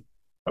TV.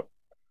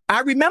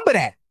 I remember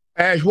that.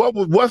 Ash,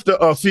 what's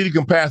the seating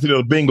capacity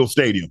of the Bengals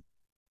stadium?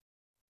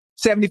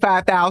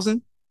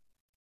 75,000.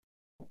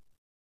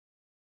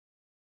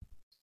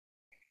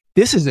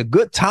 This is a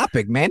good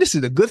topic, man. This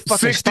is a good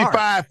fucking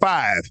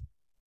 65.5.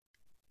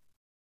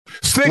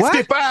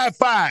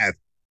 65.5.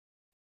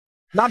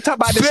 No, I'm talking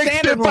about the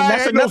standing room.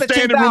 That's another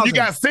 10,000. You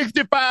got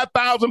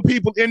 65,000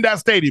 people in that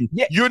stadium.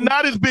 Yeah. You're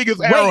not as big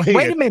as Arrowhead.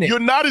 Wait a minute. You're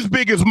not as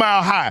big as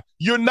Mile High.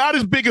 You're not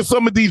as big as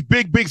some of these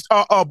big.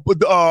 I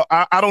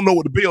don't know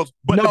what the Bills,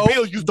 but the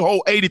Bills used to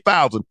hold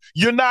 80,000.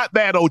 You're not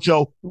that,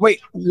 Ocho.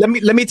 Wait, let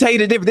me tell you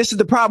the difference. This is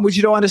the problem which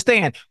you don't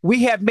understand.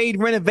 We have made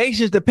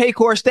renovations to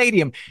Paycor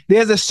Stadium.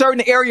 There's a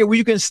certain area where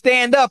you can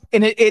stand up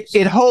and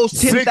it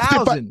holds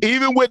 10,000.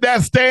 Even with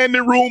that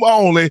standing room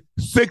only,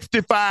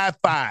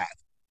 65.5.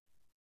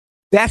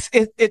 That's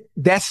it.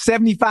 That's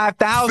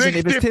 75,000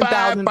 if it's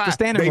 10,000 for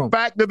standing room. They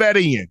factor that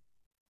in.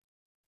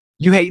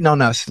 You hating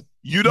on us.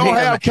 You don't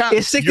have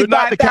you're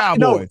not the Cowboys.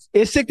 No,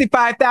 it's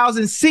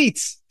 65,000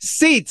 seats.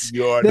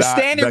 You're the not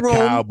standing the room.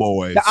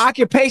 Cowboys. The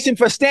occupation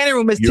for standing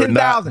room is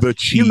 10,000. The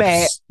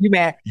Chiefs. You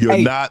mad? You're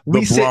not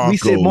the Broncos. We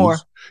said more.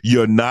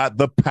 You're not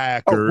the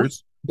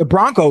Packers. The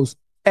Broncos.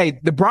 Hey,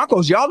 the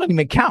Broncos. Y'all don't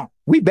even count.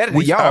 We better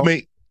than y'all.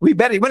 We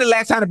better. When the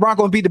last time the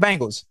Broncos beat the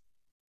Bengals?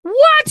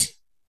 What?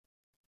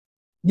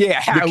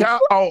 Yeah. Hold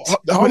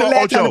on,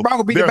 Ocho.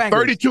 There are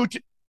 32.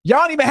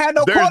 Y'all don't even have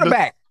no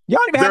quarterback. Y'all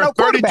don't even have no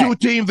quarterback. There are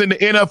 32 teams in the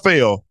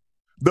NFL.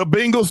 The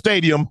Bengals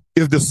Stadium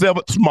is the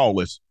 7th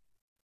smallest.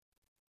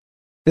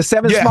 The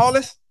 7th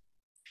smallest?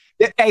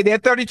 Hey, there are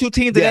 32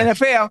 teams in the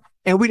NFL,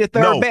 and we the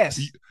third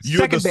best.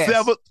 You're the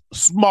 7th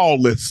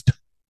smallest.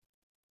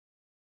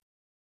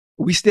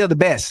 We still the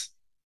best.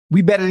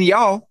 We better than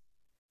y'all.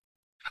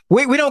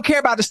 We don't care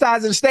about the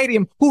size of the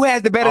stadium. Who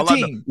has the better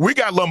team? We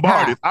got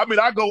Lombardi. I mean,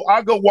 I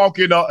go walk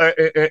in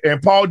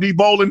Paul D.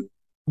 Bowling,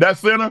 that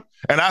center,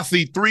 and I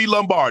see 3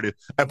 Lombardi.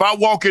 If I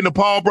walk into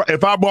Paul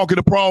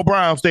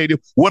Brown Stadium,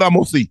 what I'm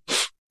gonna see?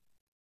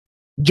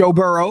 Joe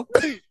Burrow.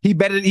 He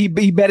better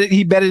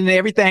than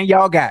everything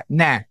y'all got.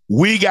 Nah.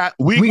 We got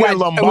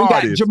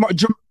Lombardi.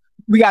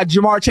 We got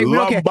Jamar Chase. We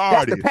don't care.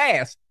 That's the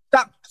past.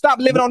 Stop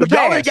living on the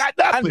past. Y'all ain't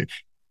got nothing.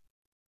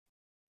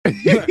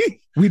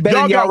 We better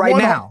than y'all right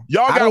now.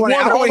 Y'all got one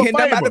Hall of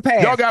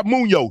Famer. Y'all got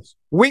Munoz.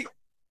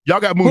 Y'all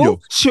got Munoz.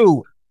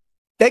 Shoot.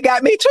 They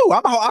got me too.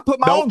 I put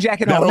my own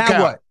jacket on.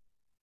 Now what?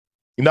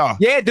 No.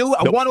 Yeah, dude.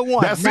 A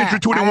 101. That's Century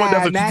 21.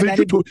 That's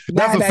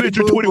a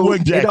Century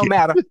 21 jacket. It don't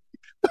matter.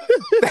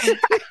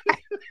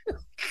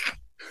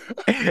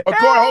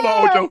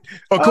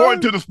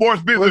 According to the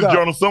Sports Business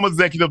Journal, some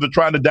executives are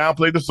trying to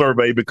downplay the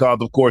survey because,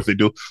 of course, they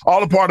do.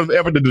 All a part of the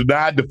effort to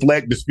deny,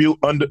 deflect, dispute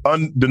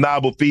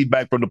undeniable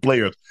feedback from the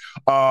players.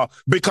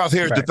 Because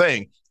here's the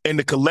thing. In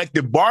the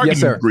collective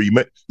bargaining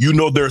agreement,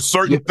 there are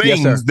certain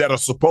things that are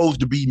supposed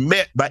to be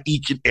met by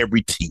each and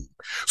every team.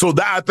 So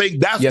I think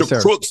that's the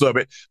crux of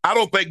it. I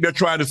don't think they're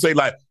trying to say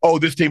like, oh,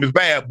 this team is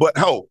bad, but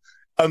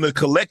on the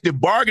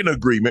collective bargaining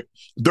agreement,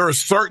 there are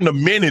certain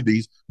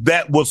amenities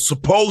that was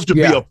supposed to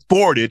be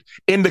afforded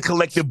in the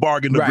collective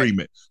bargaining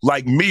agreement,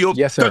 like meals.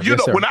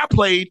 When I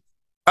played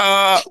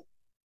my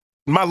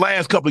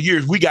last couple of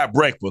years, we got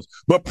breakfast.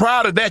 But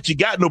prior to that, you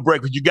got no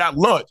breakfast. You got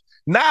lunch.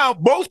 Now,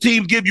 most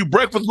teams give you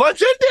breakfast,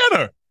 lunch, and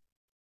dinner.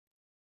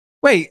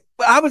 Wait,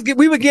 we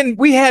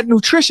had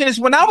nutritionists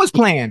when I was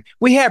playing.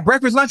 We had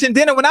breakfast, lunch, and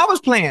dinner when I was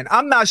playing.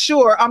 I'm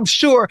sure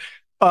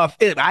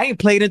I ain't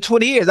played in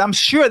 20 years. I'm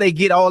sure they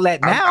get all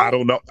that now. I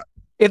don't know.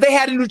 If they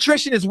had a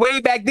nutritionist way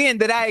back then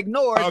that I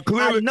ignored,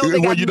 clearly, I know they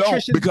got you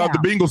don't, because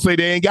now. the Bengals say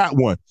they ain't got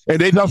one. And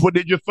that's what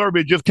they just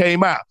survey just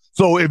came out.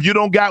 So if you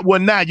don't got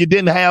one now, you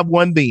didn't have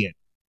one then.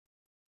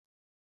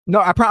 No,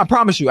 I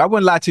promise you, I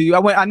wouldn't lie to you.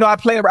 I know I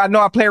play around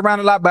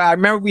a lot, but I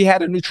remember we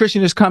had a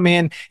nutritionist come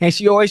in, and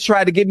she always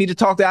tried to get me to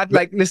talk to. I'd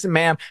like, listen,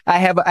 ma'am,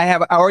 I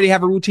already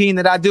have a routine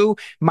that I do.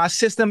 My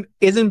system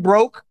isn't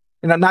broke,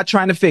 and I'm not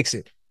trying to fix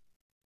it.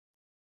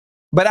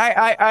 But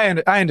I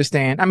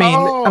understand.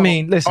 I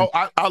mean, listen.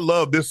 I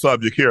love this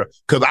subject here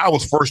because I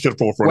was first to the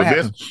forefront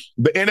of this.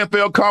 The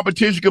NFL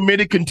Competition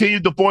Committee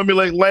continued to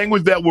formulate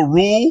language that will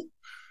rule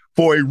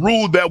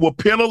that will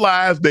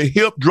penalize the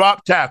hip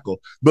drop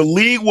tackle. The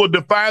league will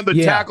define the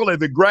tackle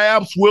as a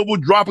grab, swivel,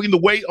 dropping the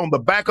weight on the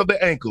back of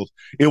the ankles.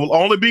 It will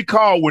only be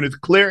called when it's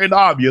clear and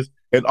obvious,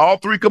 and all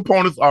three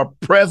components are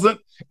present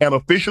and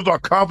officials are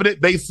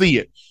confident they see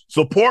it.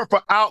 Support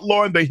for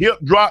outlawing the hip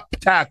drop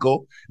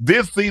tackle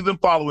this season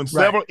following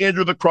several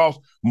injuries across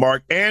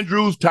Mark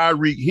Andrews,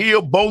 Tyreek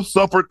Hill, both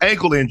suffered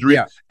ankle injuries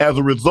as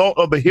a result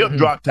of the hip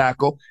drop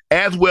tackle,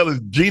 as well as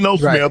Geno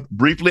Smith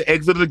briefly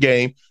exited the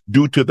game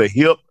due to the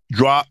hip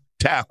drop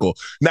tackle.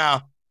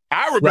 Now,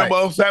 I remember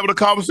us having a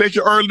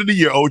conversation earlier in the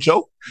year,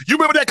 Ocho. You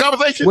remember that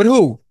conversation? With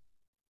who?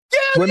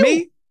 Yeah, with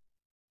me?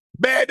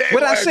 Bad.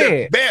 What I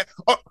said? Bad.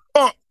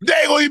 They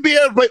ain't gonna be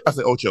able to play. I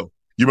said, Ocho,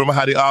 you remember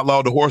how they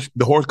outlawed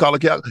the horse collar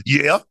cap?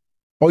 Yeah.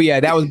 Oh yeah,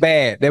 that was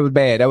bad. That was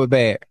bad.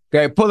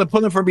 Okay,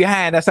 pulling from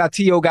behind. That's how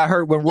T.O. got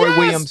hurt when Roy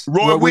Williams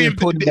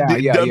pulled him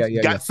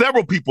down. Got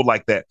several people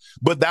like that.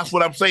 But that's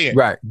what I'm saying.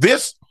 Right.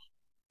 This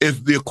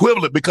is the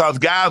equivalent because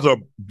guys are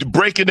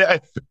breaking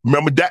that.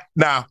 Remember that?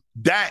 Now,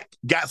 Dak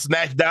got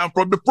snatched down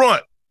from the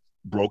front,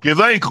 broke his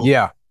ankle.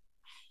 Yeah.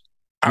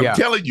 I'm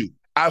telling you,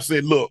 I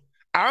said, look,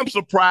 I'm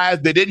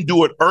surprised they didn't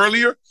do it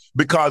earlier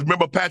because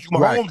remember Patrick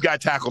Mahomes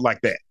got tackled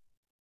like that.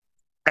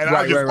 And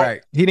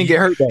right. He didn't get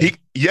hurt. He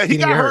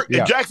got hurt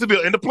in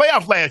Jacksonville in the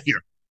playoffs last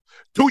year.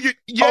 The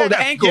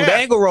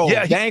ankle roll.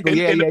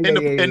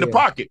 In the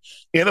pocket.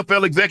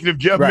 NFL executive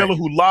Jeff Miller,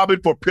 who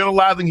lobbied for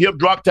penalizing hip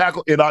drop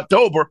tackle in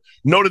October,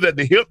 noted that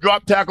the hip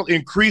drop tackle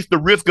increased the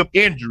risk of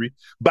injury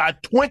by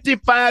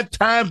 25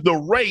 times the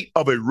rate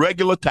of a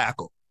regular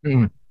tackle.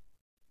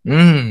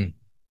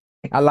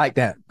 I like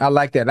that.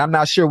 I'm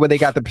not sure where they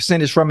got the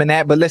percentage from in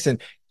that, but listen,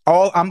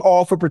 I'm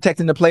all for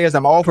protecting the players.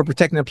 I'm all for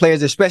protecting the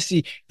players,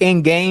 especially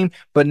in game.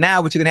 But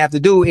now what you're going to have to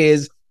do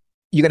is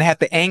you're going to have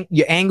to,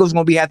 your angle's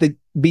going to have to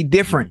be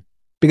different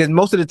because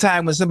most of the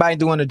time when somebody's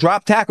doing a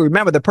drop tackle,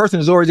 remember the person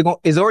is already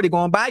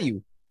going by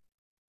you.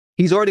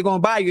 He's already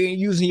going by you and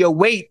using your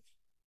weight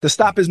to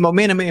stop his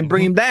momentum and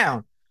bring him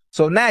down.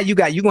 So now you're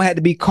going to have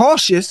to be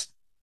cautious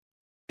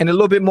and a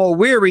little bit more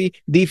wary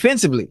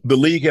defensively. The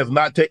league has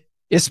not taken,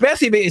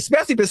 especially if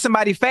it's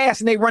somebody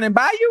fast and they running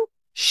by you.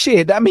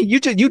 Shit, I mean, you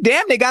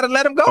damn, they got to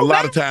let him go. A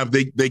lot of times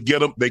they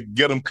get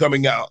them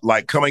coming out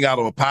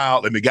of a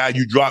pile, and the guy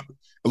you drop.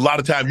 A lot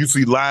of times you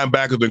see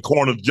linebackers and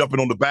corners jumping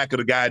on the back of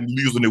the guy and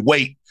using the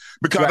weight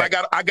because I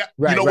got.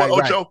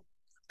 Ocho,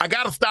 I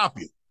got to stop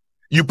you.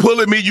 You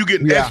pulling me, you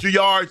getting extra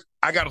yards.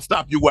 I got to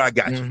stop you where I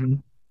got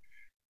you.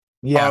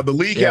 The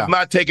league has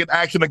not taken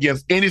action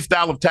against any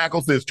style of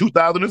tackle since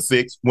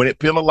 2006 when it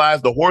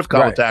penalized the horse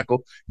collar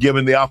tackle,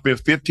 giving the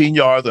offense 15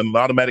 yards and an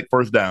automatic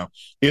first down.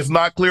 It's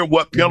not clear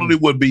what penalty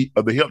would be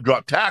of the hip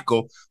drop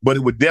tackle, but it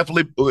would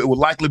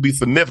likely be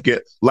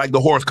significant like the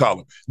horse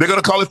collar. They're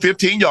going to call it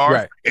 15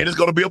 yards, and it's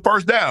going to be a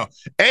first down.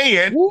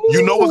 And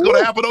you know what's going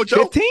to happen,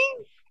 Ocho? 15?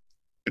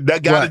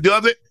 That guy that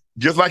does it,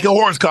 just like a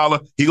horse collar,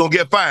 he's going to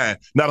get fined.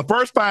 Now, the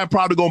first fine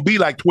probably going to be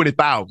like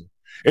 $20,000.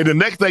 And the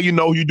next thing you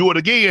know, you do it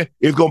again,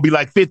 it's going to be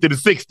like 50 to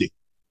 60.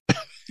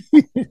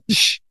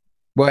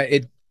 But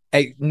in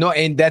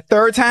that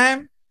third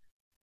time,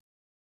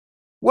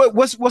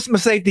 what's my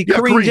safety?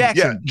 Kareem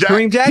Jackson.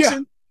 Kareem Jackson? Yeah.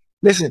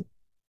 Listen,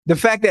 the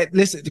fact that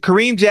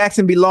Kareem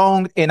Jackson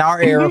belonged in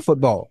our era of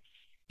football.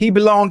 He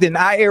belonged in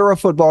our era of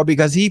football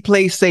because he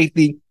played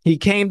safety. He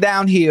came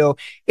downhill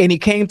and he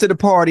came to the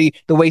party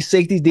the way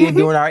safeties did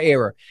during our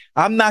era.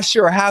 I'm not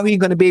sure how he's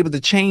going to be able to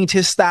change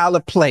his style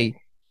of play,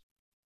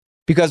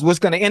 because what's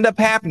going to end up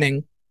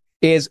happening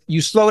is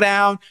you slow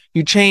down,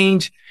 you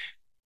change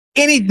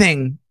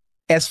anything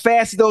as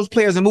fast as those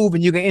players are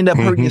moving, you're going to end up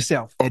hurting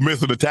yourself. Or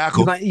missing a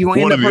tackle. You're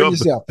going to end up hurting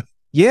yourself.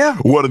 Yeah.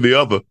 One or the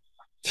other.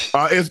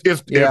 It's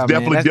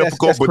definitely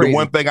difficult, that's but crazy. The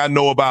one thing I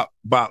know about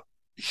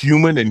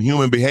human and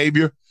human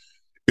behavior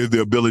is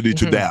the ability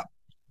to adapt.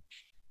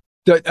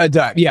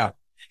 Adapt, yeah.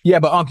 Yeah,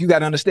 but Unc, you got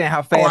to understand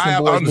how fast I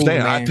boys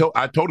understand. Move,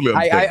 I totally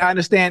understand. I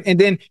understand. And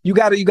then you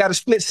got a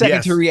split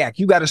second to react.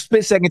 You got a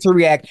split second to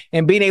react,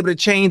 and being able to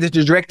change the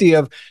trajectory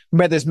of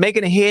whether it's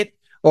making a hit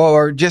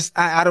or just,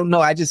 I don't know.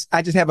 I just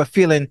have a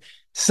feeling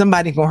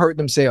somebody's going to hurt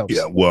themselves.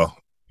 Yeah, well,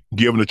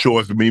 given the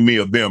choice to be me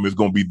or them, it's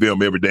going to be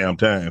them every damn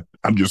time.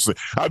 I'm just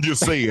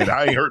saying,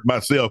 I ain't hurt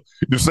myself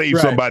to save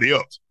somebody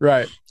else.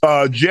 Right.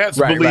 Jets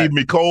believe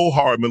Mecole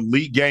Hardman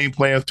leaked game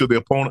plans to the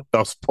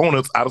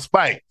opponents out of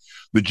spite.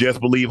 The Jets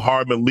believe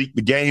Hardman leaked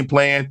the game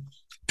plan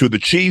to the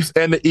Chiefs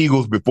and the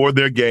Eagles before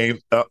their game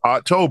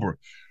October.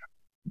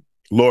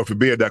 Lord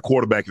forbid that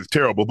quarterback is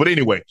terrible. But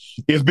anyway,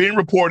 it's being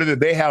reported that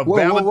they have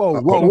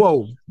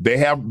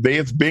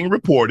it's being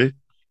reported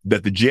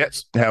that the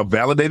Jets have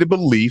validated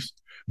beliefs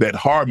that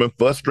Hardman,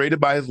 frustrated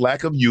by his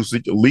lack of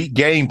usage, leaked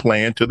game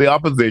plan to the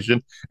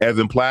opposition, as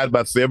implied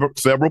by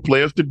several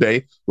players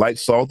today, like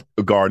Sauce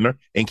Gardner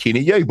and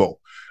Kenny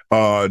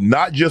Yeboah.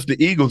 Not just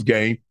the Eagles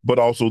game, but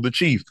also the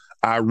Chiefs.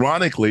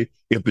 Ironically,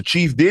 if the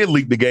Chiefs did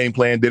leak the game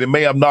plan, then it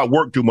may have not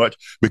worked too much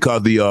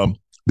because the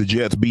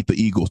Jets beat the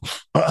Eagles.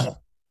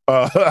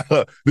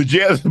 The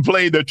Jets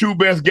played their two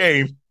best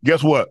games.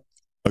 Guess what?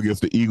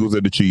 Against the Eagles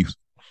and the Chiefs.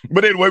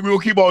 But anyway, we will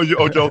keep on,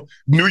 Ocho.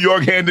 New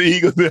York handed the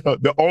Eagles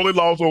the only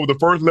loss over the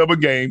first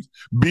 11 games,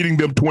 beating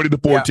them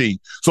 20-14. Yeah.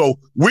 So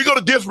we're going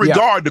to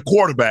disregard the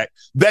quarterback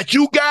that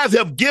you guys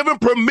have given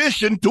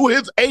permission to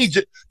his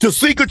agent to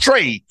seek a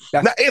trade.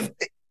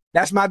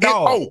 That's my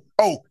dog.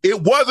 It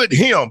wasn't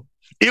him.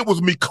 It was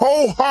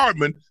Mecole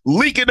Hardman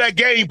leaking that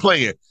game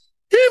plan.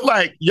 He's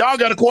like, y'all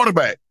got a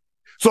quarterback.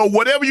 So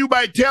whatever you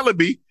might telling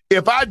me,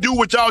 if I do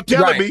what y'all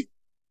telling me,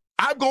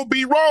 I'm going to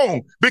be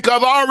wrong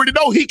because I already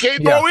know he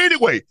can't throw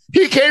anyway.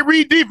 He can't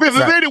read defenses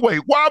anyway.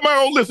 Why am I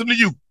going to listen to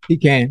you? He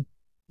can.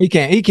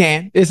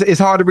 It's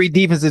hard to read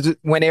defenses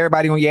when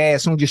everybody on your ass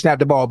as soon as you snap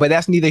the ball, but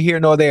that's neither here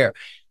nor there.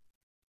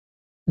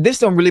 This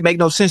don't really make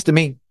no sense to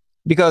me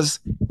because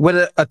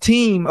whether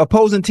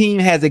opposing team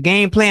has a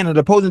game plan and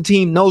the opposing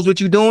team knows what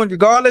you're doing,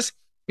 regardless,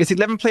 it's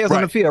 11 players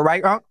on the field,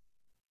 right?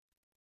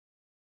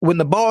 When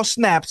the ball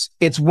snaps,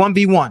 it's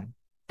 1v1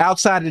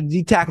 outside of the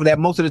D tackle that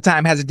most of the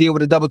time has to deal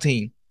with a double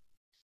team.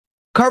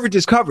 Coverage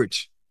is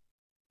coverage.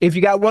 If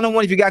you got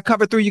one-on-one, if you got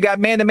cover 3, you got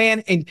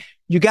man-to-man, and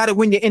you got to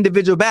win your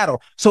individual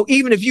battle. So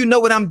even if you know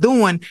what I'm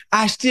doing,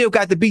 I still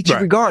got to beat you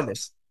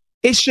regardless.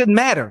 It shouldn't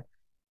matter.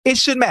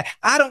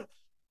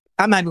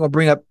 I'm not even going to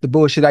bring up the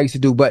bullshit I used to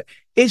do, but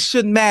it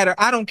shouldn't matter.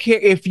 I don't care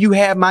if you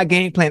have my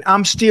game plan.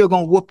 I'm still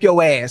going to whoop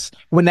your ass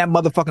when that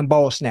motherfucking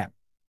ball snap.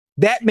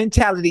 That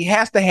mentality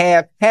has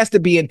to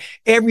be in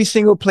every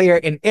single player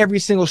in every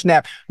single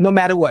snap, no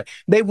matter what.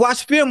 They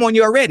watch film on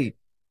you already.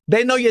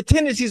 They know your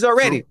tendencies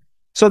already.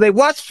 So they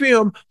watch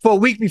film for a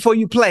week before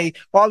you play.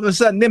 All of a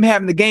sudden, them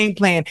having the game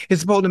plan is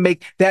supposed to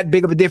make that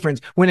big of a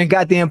difference when they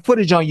got damn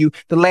footage on you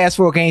the last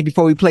 4 games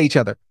before we play each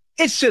other.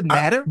 It shouldn't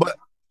matter. But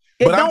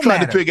I'm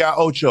trying to figure out,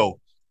 Ocho,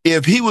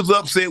 if he was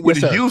upset with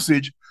his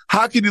usage,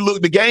 how can he look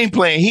at the game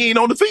plan? He ain't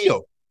on the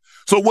field.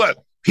 So what?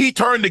 He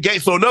turned the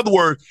game. So in other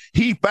words,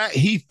 he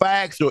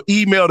faxed or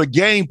emailed a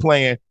game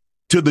plan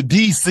to the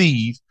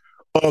DCs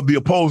of the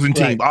opposing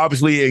team.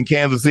 Obviously, in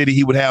Kansas City,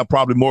 he would have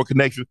probably more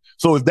connections.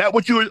 So is that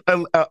what you're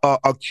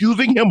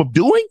accusing him of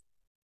doing?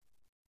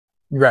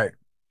 Right.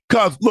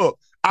 Because, look,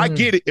 I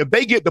get it. If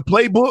they get the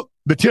playbook,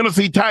 the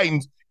Tennessee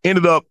Titans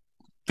ended up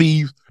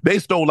thieves. They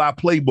stole our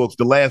playbooks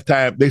the last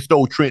time. They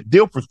stole Trent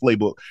Dilfer's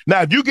playbook.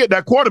 Now, if you get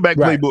that quarterback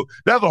playbook,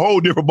 that's a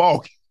whole different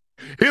ballgame.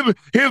 His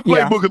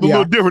playbook is a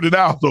little different than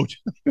ours, don't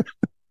you?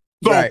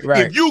 So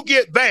if you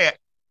get that,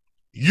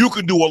 you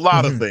can do a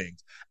lot of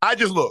things. I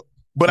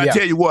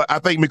tell you what, I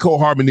think Mecole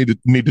Hardman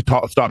need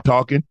to stop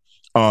talking.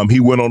 He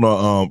went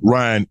on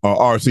Ryan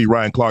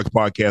Clark's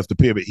podcast, The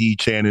Pivot. He,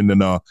 Shannon,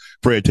 and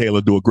Fred Taylor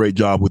do a great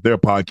job with their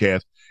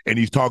podcast, and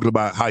he's talking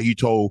about how he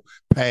told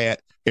Pat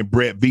and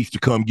Brett Veach to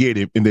come get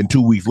him, and then 2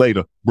 weeks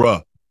later,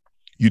 bruh,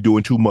 you're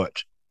doing too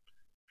much.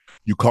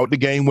 You caught the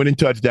game-winning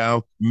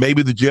touchdown.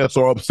 Maybe the Jets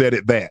are upset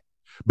at that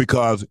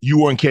because you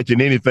weren't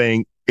catching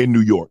anything in New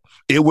York.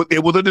 It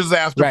was a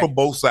disaster for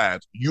both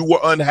sides. You were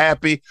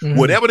unhappy,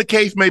 whatever the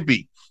case may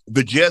be.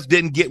 The Jets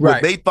didn't get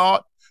what they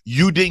thought.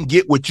 You didn't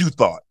get what you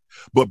thought.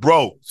 But,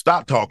 bro,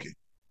 stop talking.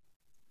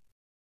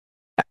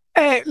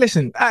 Hey,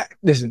 listen.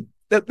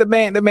 The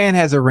man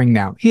has a ring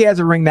now. He has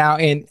a ring now,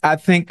 and I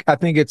think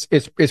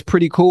it's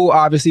pretty cool,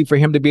 obviously, for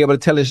him to be able to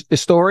tell his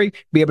story,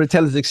 be able to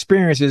tell his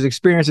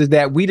experiences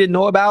that we didn't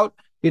know about.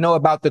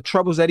 About the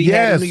troubles that he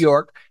had in New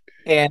York.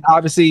 And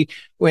obviously,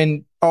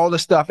 when all the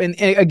stuff, and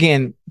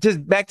again,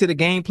 just back to the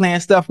game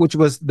plan stuff, which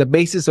was the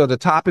basis or the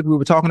topic we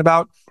were talking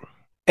about.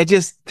 It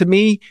just, to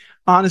me,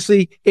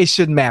 honestly, it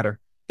shouldn't matter.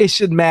 It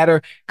shouldn't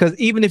matter because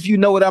even if you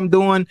know what I'm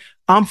doing,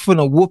 I'm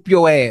finna whoop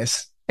your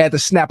ass at the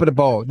snap of the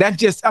ball.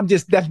 That's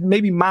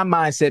maybe my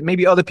mindset.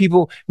 Maybe other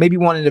people maybe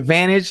want an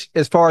advantage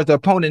as far as the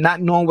opponent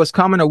not knowing what's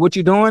coming or what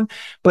you're doing.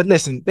 But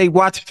listen, they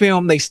watch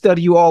film, they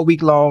study you all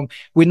week long.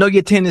 We know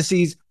your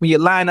tendencies. When you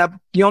line up,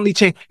 you only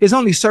change. There's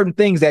only certain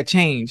things that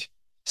change.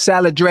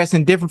 Salad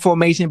dressing, different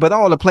formation, but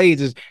all the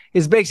plays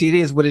is basically it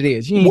is what it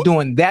is. You ain't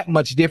doing that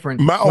much different.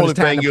 My only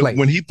thing is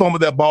when he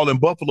fumbled that ball in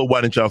Buffalo,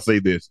 why didn't y'all say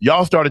this?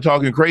 Y'all started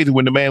talking crazy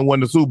when the man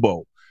won the Super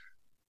Bowl.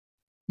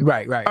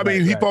 Right. I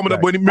mean, he fumbled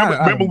up when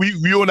remember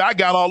you and I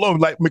got all over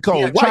like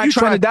McCall. Why you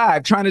trying to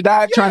dive? Trying to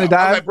dive? I was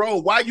like,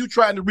 bro, why you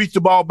trying to reach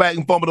the ball back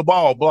and fumble the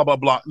ball? Blah blah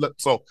blah. Look,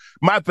 so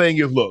my thing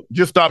is, look,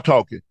 just stop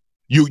talking.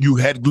 You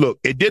had look.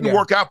 It didn't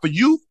work out for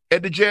you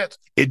at the Jets.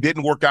 It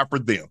didn't work out for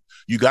them.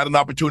 You got an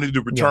opportunity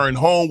to return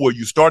home where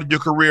you started your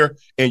career,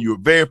 and you're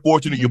very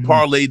fortunate you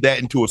parlayed that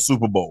into a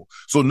Super Bowl.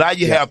 So now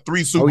you have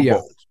 3 Super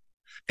Bowls,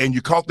 and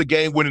you caught the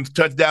game-winning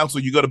touchdown, so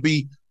you're going to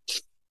be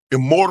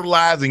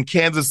immortalized in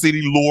Kansas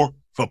City lore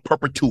for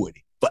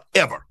perpetuity,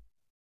 forever.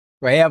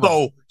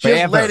 So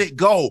just let it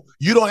go.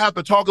 You don't have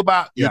to talk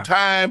about your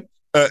time,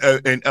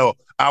 and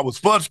I was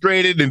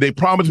frustrated, and they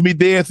promised me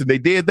this, and they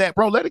did that.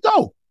 Bro, let it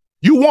go.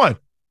 You won.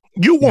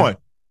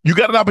 You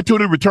got an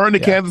opportunity to return to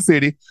Kansas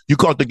City. You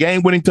caught the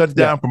game-winning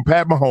touchdown from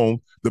Pat Mahomes,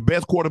 the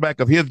best quarterback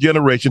of his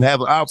generation. He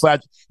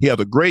has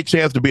a great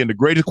chance to be the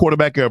greatest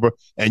quarterback ever,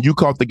 and you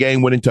caught the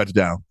game-winning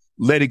touchdown.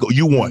 Let it go.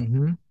 You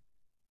won.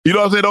 You know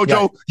what I'm saying,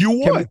 Ocho? You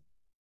won.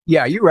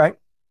 You're right.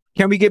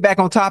 Can we get back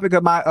on topic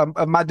of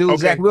my dude,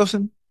 Zach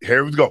Wilson?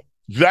 Here we go.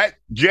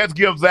 Jets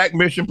give Zach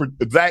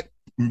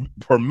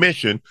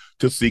permission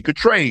to seek a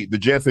trade. The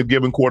Jets have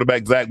given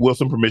quarterback Zach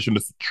Wilson permission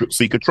to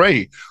seek a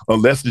trade.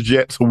 Unless the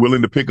Jets are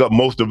willing to pick up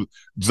most of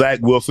Zach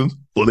Wilson's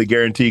fully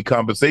guaranteed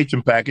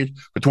compensation package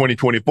for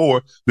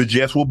 2024, the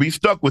Jets will be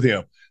stuck with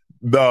him.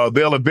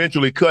 They'll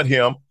eventually cut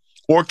him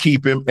or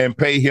keep him and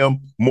pay him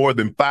more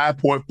than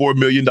 $5.4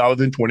 million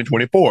in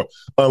 2024.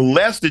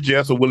 Unless the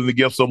Jets are willing to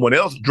give someone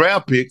else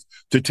draft picks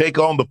to take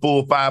on the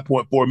full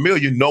 $5.4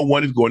 million, no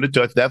one is going to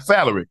touch that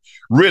salary.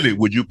 Really,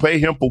 would you pay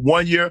him for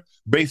 1 year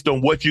based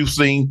on what you've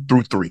seen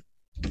through 3?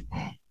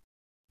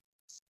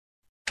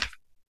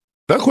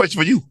 That's a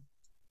question for you.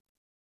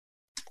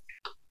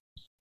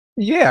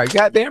 Yeah,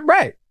 goddamn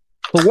right.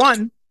 For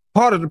one,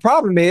 part of the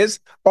problem is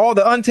all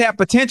the untapped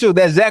potential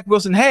that Zach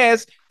Wilson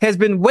has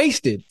been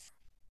wasted.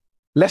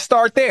 Let's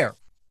start there.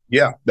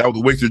 Yeah, that was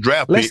a wasted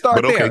draft pick.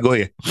 But okay, go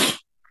ahead.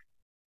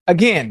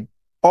 Again,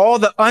 all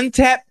the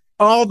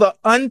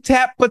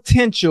untapped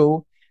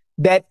potential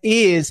that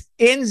is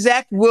in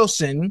Zach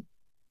Wilson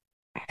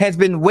has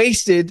been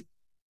wasted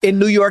in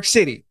New York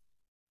City.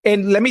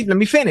 And let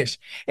me finish.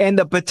 And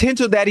the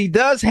potential that he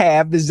does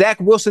have, the Zach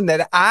Wilson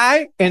that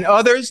I and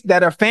others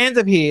that are fans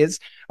of his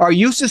are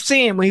used to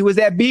seeing when he was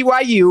at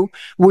BYU,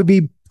 would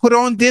be put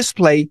on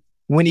display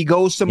when he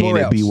goes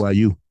somewhere else.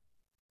 BYU.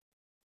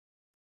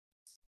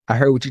 I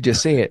heard what you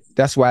just said.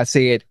 That's why I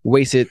said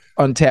wasted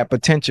untapped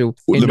potential.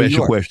 Let me ask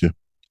you a question.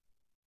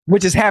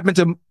 Which has happened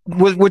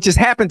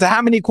to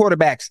how many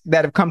quarterbacks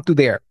that have come through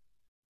there?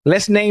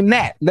 Let's name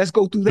that. Let's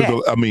go through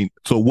that. I mean,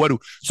 so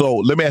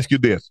let me ask you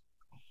this.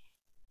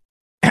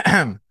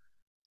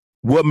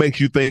 What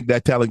makes you think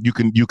that talent you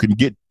can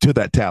get to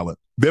that talent?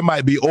 There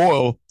might be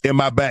oil in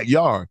my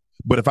backyard,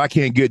 but if I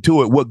can't get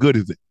to it, what good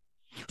is it?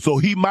 So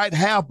he might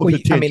have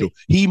potential.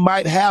 He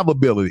might have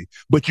ability,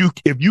 but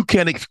if you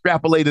can't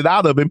extrapolate it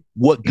out of him,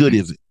 what good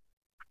is it?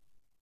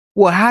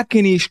 Well, how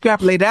can he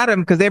extrapolate out of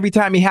him? Because every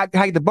time he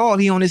hiked the ball,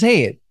 he on his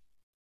head.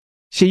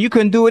 See, you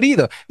couldn't do it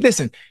either.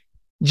 Listen,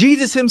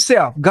 Jesus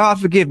himself, God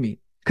forgive me,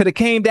 could have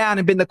came down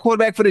and been the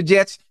quarterback for the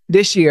Jets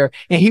this year,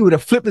 and he would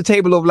have flipped the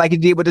table over like he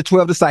did with the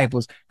 12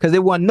 disciples, because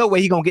there wasn't no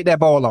way he gonna get that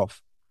ball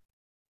off.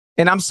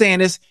 And I'm saying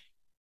this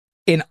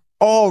in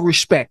all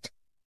respect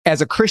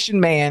as a Christian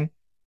man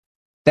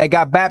that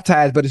got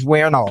baptized but is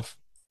wearing off.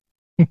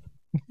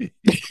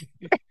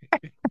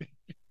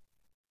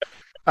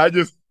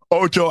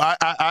 Ocho,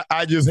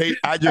 I just hate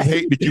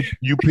that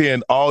you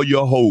pin all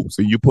your hopes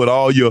and you put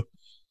everything.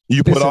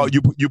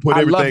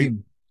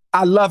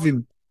 I love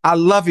him.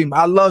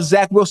 I love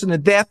Zach Wilson to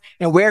death,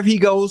 and wherever he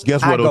goes,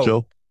 guess what,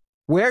 Ocho?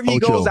 Wherever he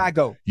goes, I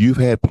go. You've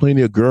had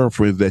plenty of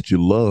girlfriends that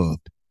you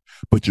loved,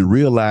 but you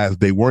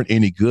realized they weren't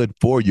any good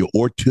for you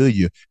or to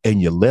you,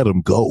 and you let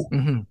them go.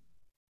 Mm-hmm.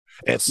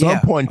 At some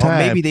point in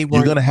time,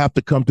 you're going to have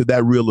to come to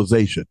that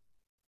realization.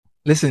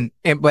 Listen,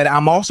 but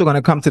I'm also going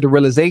to come to the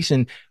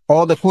realization,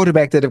 all the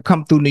quarterbacks that have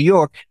come through New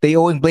York, they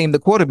always blame the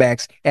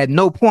quarterbacks. At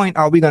no point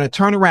are we going to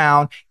turn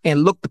around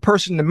and look the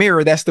person in the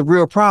mirror. That's the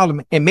real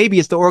problem. And maybe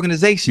it's the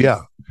organization.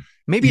 Yeah.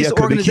 Maybe it's the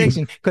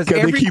organization. Because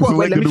every they keep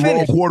selecting the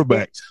wrong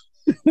quarterbacks.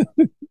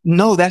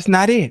 No, that's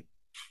not it.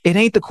 It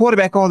ain't the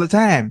quarterback all the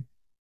time.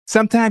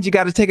 Sometimes you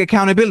got to take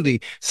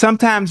accountability.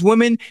 Sometimes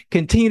women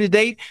continue to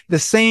date the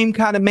same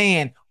kind of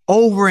man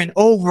over and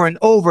over and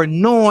over,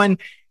 knowing,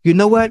 you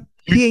know what?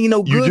 He ain't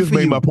no good for you. You just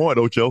made my point,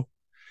 Ocho.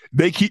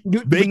 They keep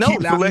selecting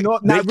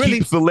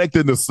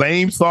the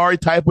same sorry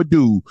type of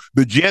dude.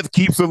 The Jets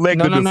keep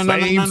selecting the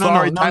same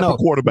sorry type of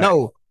quarterback.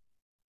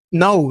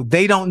 No,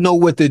 they don't know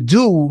what to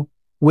do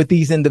with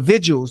these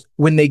individuals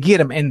when they get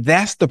them, and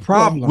that's the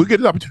problem. We get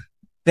an opportunity.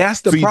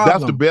 That's the problem.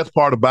 That's the best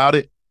part about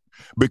it,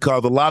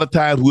 because a lot of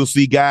times we'll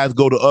see guys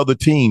go to other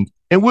teams,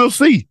 and we'll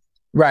see.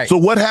 Right. So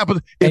what happens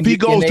if he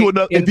goes to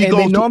another? If he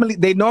goes,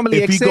 they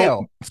normally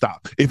excel.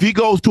 If he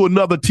goes to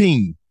another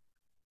team,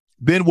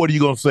 then what are you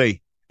going to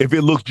say? If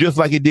it looks just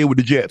like he did with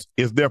the Jets,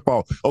 it's their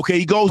fault. Okay,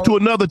 he goes to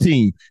another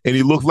team, and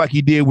he looks like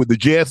he did with the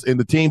Jets and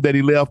the team that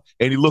he left,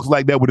 and he looks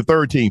like that with the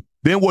third team.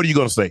 Then what are you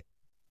going to say?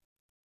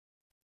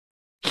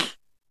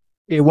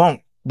 It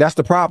won't. That's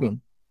the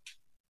problem.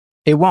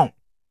 It won't.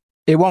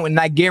 It won't, and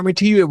I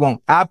guarantee you it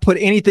won't. I put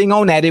anything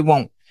on that, it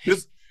won't.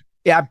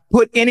 I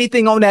put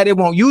anything on that, it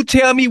won't. You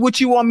tell me what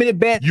you want me to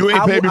bet. You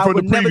ain't paid me for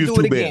the previous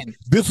two bets.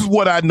 This is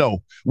what I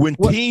know. When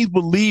teams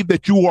believe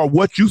that you are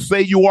what you say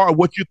you are or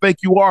what you think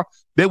you are,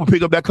 they will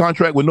pick up that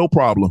contract with no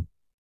problem.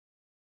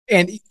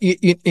 And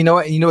you know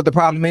what? You know what the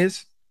problem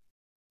is?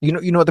 You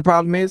know what the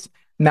problem is?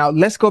 Now,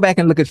 let's go back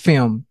and look at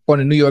film on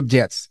the New York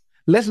Jets.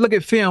 Let's look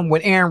at film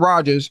when Aaron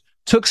Rodgers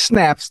took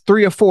snaps,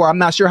 3 or 4, I'm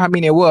not sure how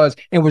many it was,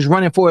 and was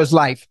running for his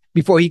life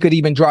before he could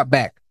even drop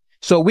back.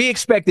 So we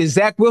expected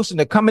Zach Wilson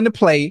to come into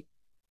play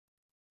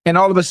and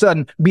all of a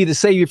sudden be the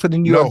savior for the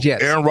New York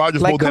Jets. Aaron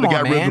Rodgers got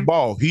rid of the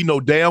ball. He know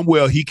damn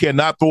well he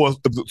cannot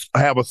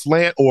have a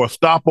slant or a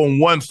stop on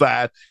one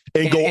side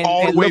and go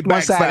all the way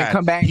back side and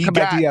come back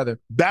to the other.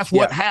 That's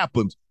what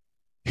happens.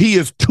 He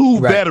is too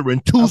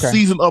veteran, too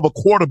seasoned of a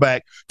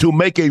quarterback to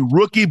make a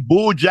rookie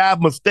bull jive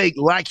mistake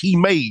like he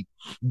made.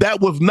 That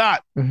was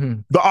not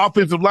the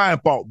offensive line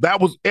fault. That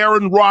was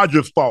Aaron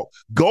Rodgers' fault.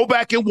 Go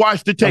back and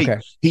watch the tape.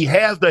 Okay. He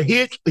has the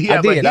hitch. He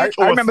has a hitch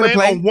or a slant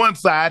on one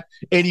side,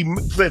 and he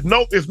says,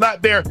 nope, it's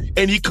not there,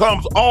 and he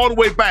comes all the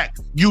way back.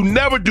 You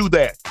never do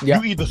that. Yeah.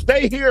 You either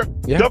stay here,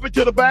 dump it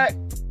to the back,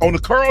 on the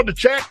curl, the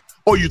check,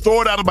 or you throw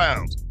it out of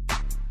bounds.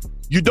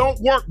 You don't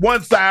work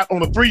one side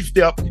on a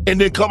 3-step and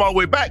then come all the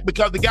way back,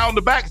 because the guy on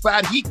the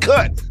backside, he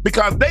cut,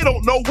 because they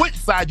don't know which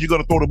side you're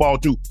going to throw the ball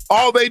to.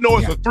 All they know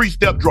is a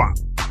 3-step drop.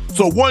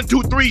 So 1,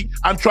 2, 3,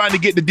 I'm trying to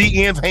get the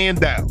DN's hand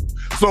down.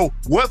 So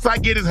once I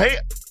get his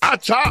hand, I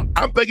chop.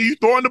 I'm thinking you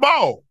throwing the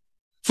ball.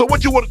 So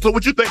what you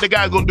think the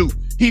guy's gonna do?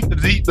 He the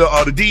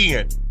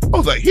DN. I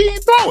was like, he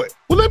ain't throw it.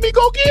 Well, let me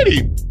go get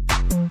him.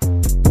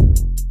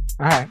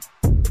 All right.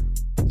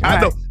 I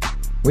know.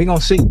 We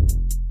gonna see.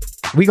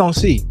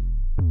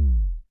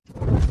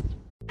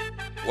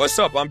 What's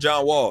up? I'm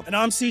John Wall. And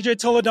I'm CJ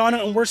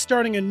Toledano, and we're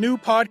starting a new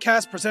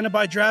podcast presented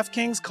by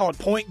DraftKings called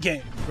Point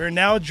Game. We're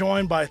now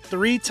joined by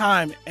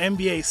 3-time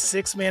NBA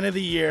Sixth Man of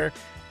the Year,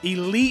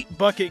 elite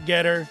bucket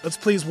getter. Let's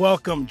please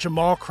welcome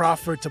Jamal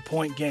Crawford to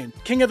Point Game.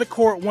 King of the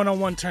Court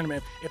one-on-one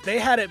tournament. If they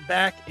had it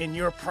back in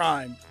your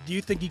prime, do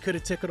you think he could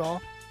have took it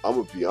all? I'm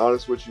going to be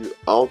honest with you.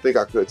 I don't think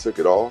I could have took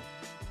it all,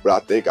 but I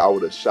think I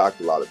would have shocked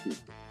a lot of people.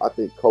 I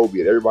think Kobe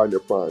and everybody in their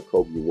prime,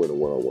 Kobe would win a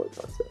one-on-one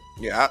contest.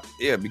 Yeah,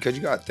 because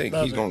you got to think,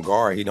 he's going to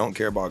guard. He don't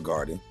care about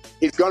guarding.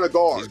 He's going to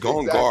guard. He's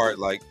going to guard.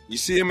 Like, you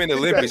see him in the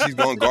Olympics, he's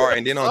going to guard.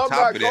 And then on top of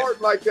that. I'm not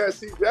guarding like that,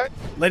 CJ.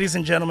 Ladies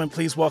and gentlemen,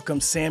 please welcome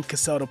Sam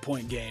Cassell to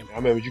Point Game. I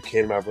remember you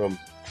came to my room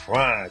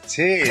crying,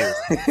 tears.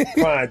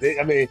 Crying.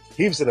 I mean,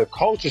 he was in a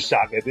culture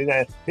shock. And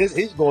then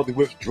he's going through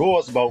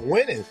withdrawals about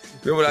winning.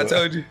 Remember what I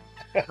told you?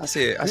 I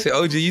said,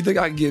 OG, you think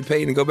I can get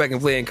paid and go back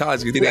and play in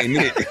college? Because it ain't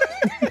it.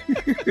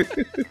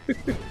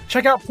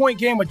 Check out Point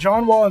Game with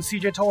John Wall and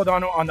CJ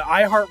Toledano on the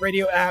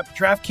iHeartRadio app,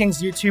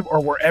 DraftKings YouTube, or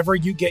wherever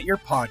you get your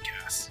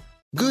podcasts.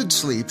 Good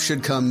sleep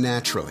should come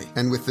naturally,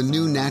 and with the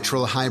new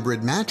Natural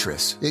Hybrid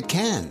mattress, it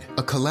can.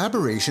 A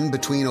collaboration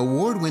between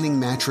award-winning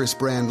mattress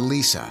brand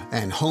Leesa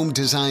and home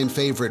design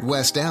favorite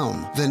West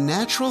Elm, the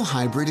Natural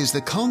Hybrid is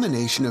the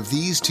culmination of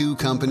these two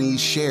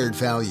companies' shared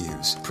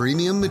values: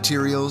 premium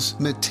materials,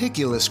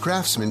 meticulous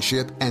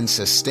craftsmanship, and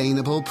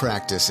sustainable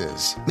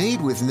practices.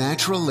 Made with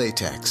natural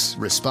latex,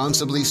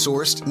 responsibly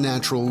sourced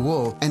natural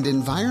wool, and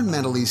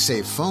environmentally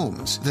safe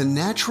foams, the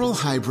Natural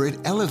Hybrid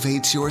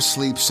elevates your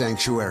sleep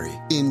sanctuary,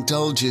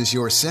 indulges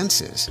your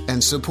senses,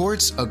 and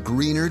supports a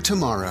greener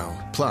tomorrow.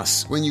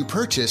 Plus, when you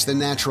purchase the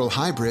Natural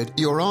Hybrid,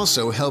 you're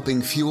also helping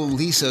fuel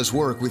Leesa's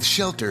work with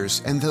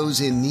shelters and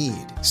those in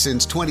need.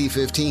 Since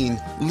 2015,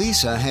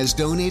 Leesa has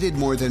donated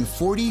more than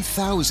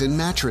 40,000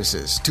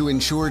 mattresses to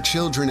ensure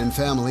children and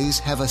families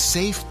have a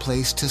safe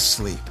place to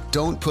sleep.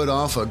 Don't put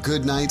off a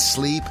good night's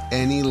sleep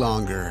any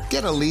longer.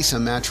 Get a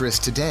Leesa mattress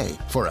today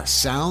for a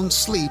sound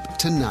sleep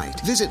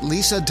tonight. Visit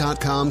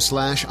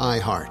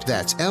leesa.com/iHeart.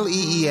 That's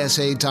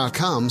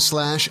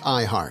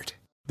LEESA.com/iHeart.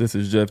 This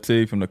is Jeff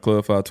T from the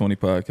Club 520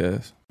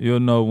 podcast.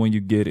 You'll know when you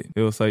get it.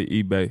 It'll say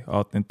eBay,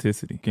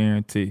 authenticity,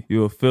 guarantee.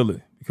 You'll feel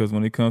it, because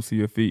when it comes to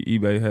your feet,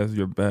 eBay has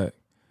your back.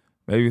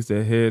 Maybe it's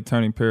that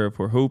head-turning pair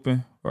for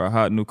hooping or a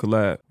hot new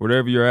collab.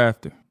 Whatever you're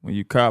after, when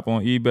you cop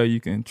on eBay,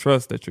 you can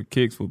trust that your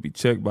kicks will be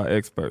checked by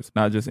experts,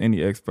 not just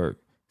any expert.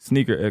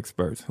 sneaker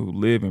experts who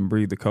live and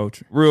breathe the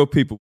culture. Real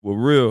people with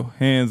real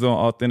hands-on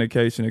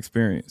authentication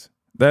experience.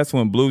 That's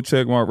when blue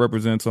checkmark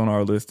represents on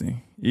our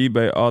listing.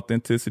 eBay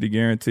Authenticity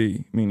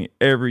Guarantee, meaning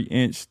every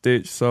inch,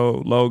 stitch,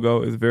 sole,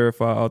 logo is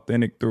verified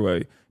authentic through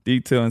a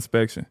detailed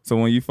inspection. So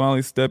when you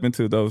finally step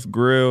into those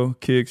grill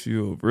kicks,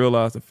 you'll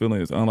realize the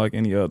feeling is unlike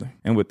any other.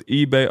 And with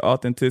eBay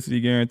Authenticity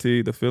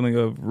Guarantee, the feeling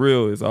of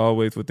real is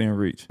always within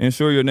reach.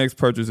 Ensure your next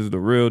purchase is the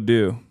real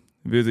deal.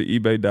 Visit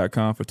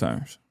ebay.com for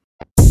terms.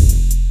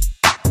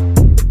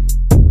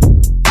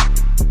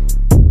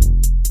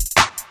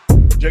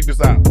 Check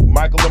this out.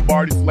 Michael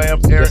Lombardi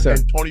slams Eric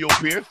Antonio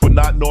Pierce for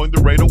not knowing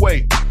the Raider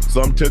way.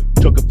 Some took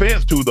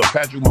offense to the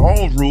Patrick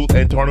Mahomes rules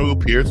Antonio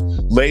Pierce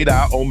laid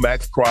out on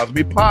Max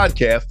Crosby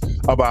podcast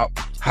about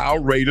how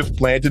Raiders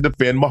plan to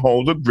defend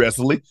Mahomes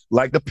aggressively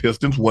like the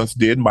Pistons once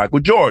did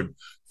Michael Jordan.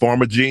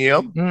 Former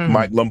GM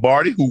Mike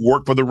Lombardi, who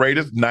worked for the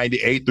Raiders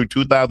 98 through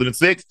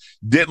 2006,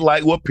 didn't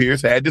like what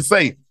Pierce had to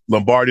say.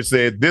 Lombardi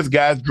said, "This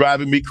guy's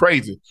driving me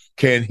crazy.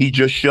 Can he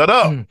just shut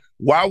up?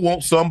 Why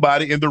won't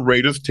somebody in the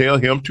Raiders tell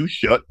him to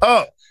shut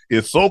up?"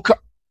 It's so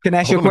Can I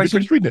ask you a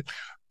question?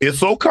 It's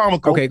so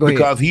comical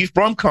because he's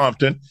from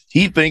Compton.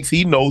 He thinks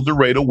he knows the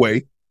Raider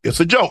way. It's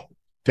a joke.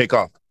 Take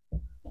off.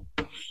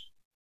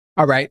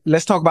 All right,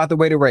 let's talk about the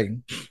Raider way.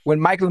 When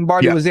Mike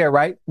Lombardi was there,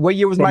 right? What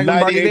year was Mike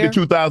Lombardi there? From 98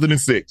 to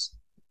 2006.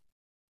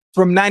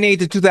 From 98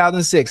 to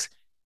 2006.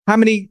 How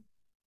many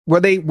were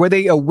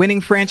they a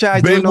winning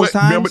franchise during those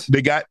times?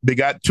 Remember, they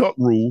got Tuck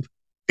ruled,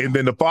 and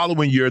then the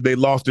following year they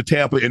lost to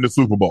Tampa in the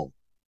Super Bowl.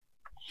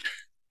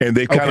 And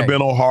they've kind of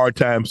been on hard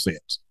times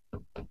since.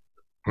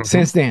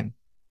 Since then.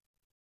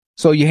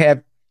 So you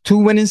have 2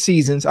 winning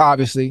seasons,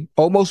 obviously,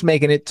 almost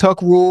making it.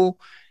 Tuck rule.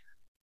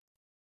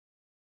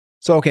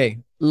 So,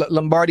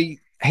 Lombardi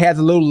has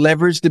a little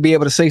leverage to be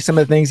able to say some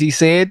of the things he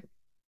said,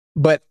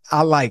 but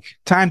I like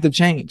times have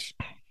changed.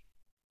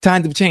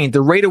 Times have changed.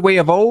 The Raider way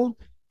of old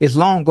is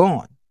long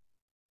gone.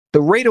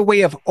 The Raider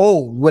way of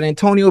old, what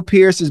Antonio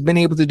Pierce has been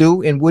able to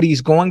do and what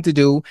he's going to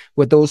do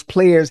with those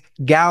players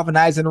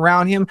galvanizing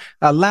around him,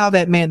 allow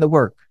that man to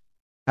work.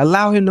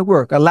 Allow him to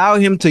work. Allow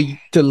him to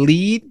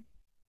lead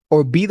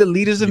or be the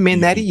leaders of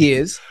men that he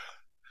is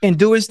and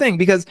do his thing.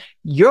 Because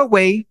your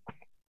way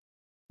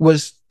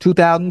was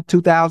 2000,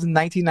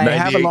 1990,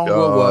 however long it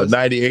was.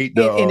 98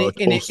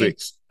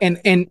 06.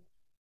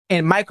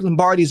 And Michael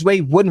Lombardi's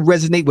way wouldn't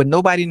resonate with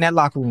nobody in that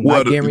locker room.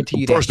 I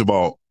guarantee you that. First of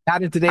all,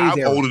 not in today's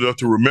I'm old enough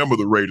to remember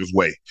the Raiders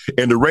way.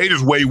 And the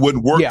Raiders way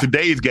wouldn't work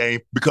today's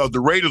game because the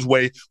Raiders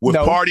way was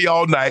party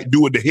all night,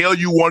 do what the hell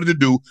you wanted to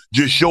do,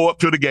 just show up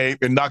to the game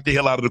and knock the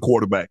hell out of the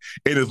quarterback.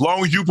 And as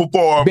long as you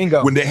perform,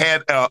 when they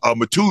had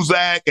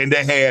Matuzak and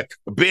they had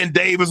Ben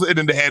Davis and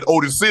then they had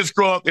Otis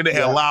Sistrunk and they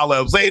had Lyle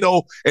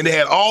Alzado and they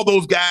had all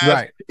those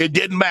guys, it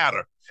didn't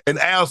matter. And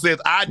Al says,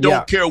 I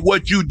don't care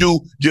what you do,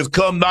 just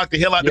come knock the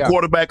hell out the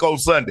quarterback on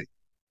Sunday.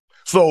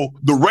 So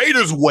the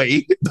Raiders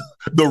way,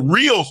 the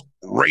real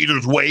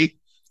Raiders way,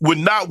 would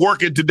not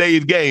work in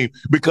today's game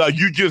because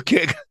you just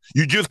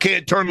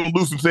can't turn them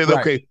loose and say,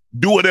 okay,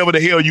 do whatever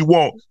the hell you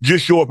want,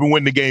 just show up and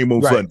win the game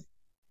on Sunday.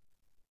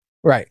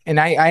 Right. And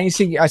I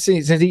see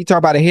since he talked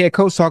about a head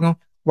coach talking,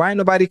 why ain't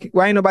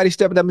nobody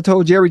stepping up and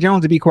told Jerry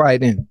Jones to be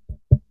quiet then?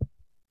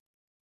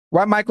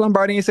 Why Mike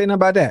Lombardi ain't say nothing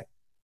about that?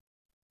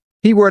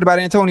 He worried about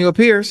Antonio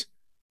Pierce.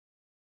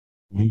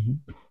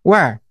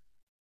 Why?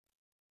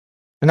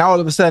 And all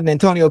of a sudden,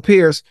 Antonio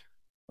Pierce,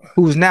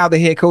 who's now the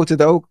head coach of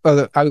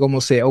I was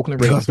almost say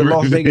Oakland Raiders, the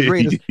Las Vegas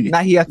Raiders.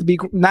 Now he has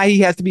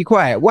to be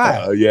quiet.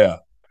 Why?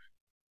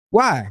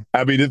 Why?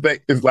 I mean,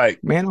 it's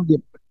like, man, don't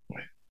get.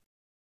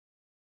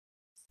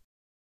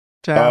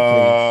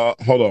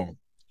 Hold on.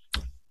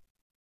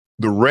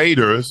 The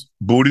Raiders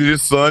booted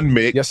his son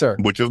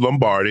Mick, which is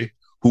Lombardi,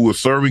 who was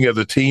serving as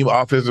a team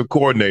offensive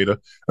coordinator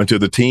until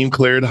the team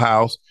cleared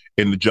house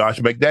and the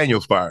Josh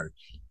McDaniels fired.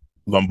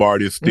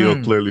 Lombardi is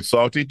still clearly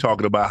salty,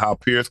 talking about how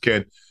Pierce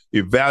can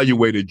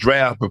evaluate a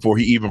draft before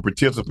he even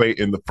participate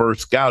in the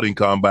first scouting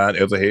combine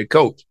as a head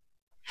coach.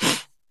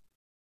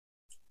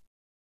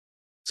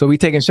 So we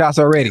taking shots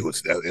already.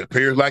 It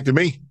appears like to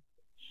me.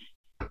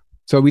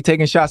 So we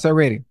taking shots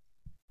already.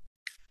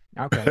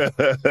 Okay.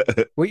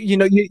 Well, you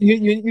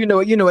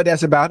know what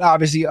that's about.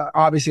 Obviously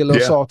a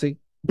little salty.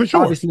 For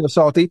sure. Obviously a little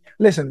salty.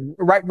 Listen,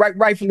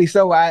 rightfully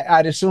so.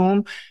 I'd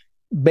assume,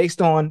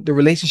 based on the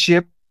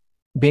relationship,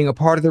 being a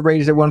part of the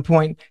Raiders at one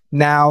point,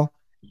 now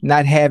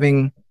not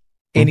having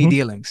any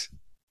dealings.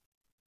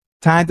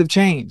 Times have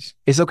changed.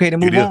 It's okay to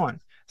move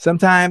on.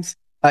 Sometimes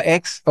an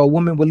ex or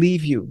woman will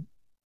leave you.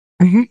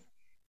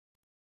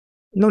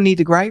 No need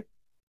to gripe.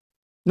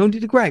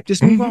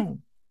 Just move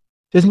on.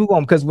 Just move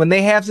on. Because when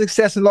they have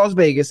success in Las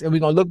Vegas, and we're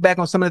going to look back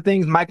on some of the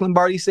things Mike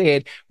Lombardi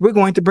said, we're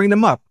going to bring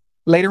them up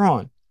later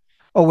on.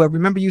 Oh, well,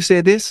 remember you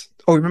said this?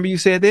 Oh, remember you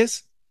said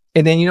this?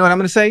 And then you know what I'm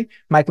going to say?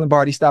 Mike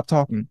Lombardi, stop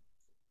talking.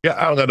 Yeah,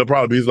 I don't got no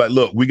problem. He's like,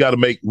 look, we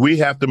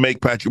have to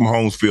make Patrick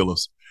Mahomes feel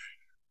us.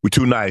 We're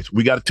too nice.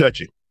 We got to touch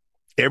him.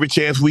 Every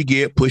chance we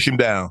get, push him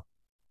down.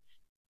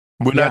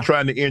 We're not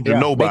trying to injure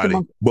nobody,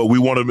 but we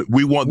want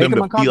them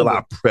to feel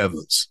our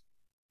presence.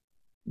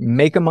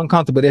 Make him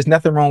uncomfortable. There's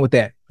nothing wrong with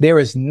that. There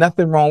is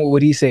nothing wrong with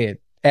what he said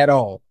at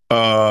all.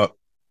 I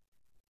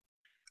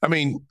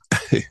mean,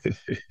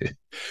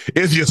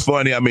 it's just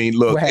funny. I mean,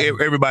 look,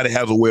 everybody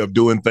has a way of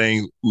doing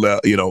things,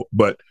 you know,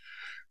 but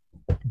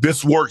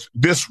this works.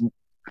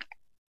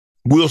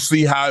 We'll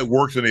see how it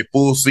works in a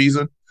full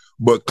season,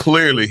 but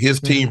clearly his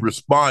team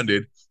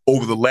responded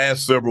over the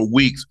last several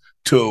weeks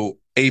to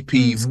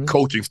AP's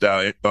coaching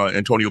style,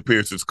 Antonio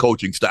Pierce's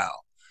coaching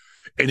style,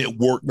 and it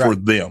worked for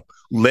them.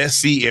 Let's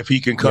see if he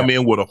can come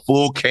in with a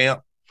full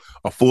camp,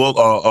 a full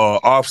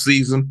off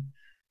season,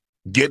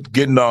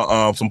 getting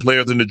some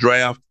players in the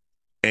draft,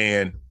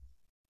 and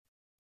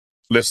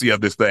let's see how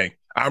this thing.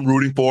 I'm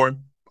rooting for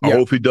him. I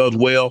hope he does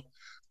well.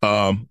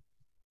 I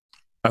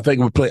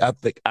think we play. I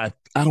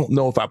don't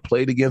know if I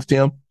played against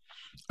him.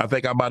 I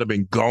think I might have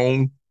been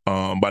gone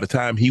by the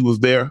time he was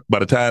there. By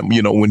the time,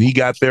 you know, when he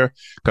got there,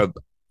 because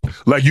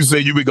like you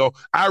said, you would go.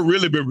 I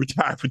really been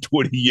retired for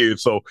 20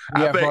 years, so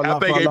I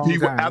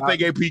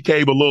think AP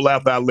came a little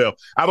after I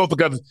left. I don't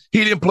think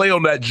he didn't play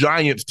on that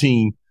Giants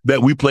team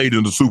that we played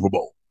in the Super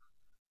Bowl.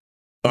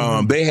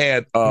 They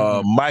had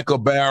Michael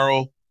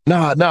Barrow.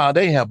 Nah,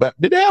 they didn't have.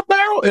 Did they have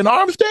Barrow in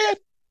Armstead?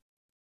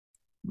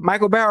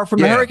 Michael Barrow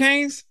from the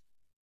Hurricanes.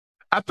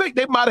 I think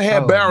they might have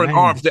had Barrow and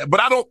Armstead,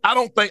 but I don't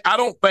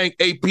think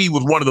AP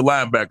was one of the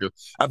linebackers.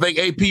 I think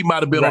AP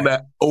might have been on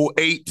that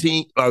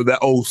 018,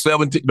 that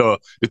 017, the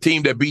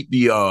team that beat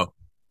the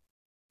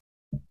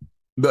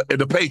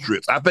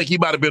Patriots. I think he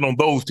might have been on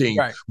those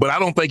teams, but I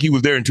don't think he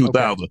was there in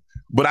 2000. Okay.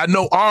 But I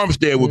know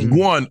Armstead was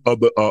one of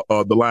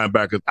the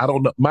linebackers. I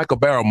don't know. Michael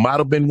Barrow might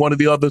have been one of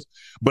the others,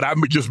 but I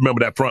just remember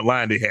that front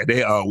line they had. They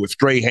had with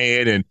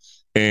Strahan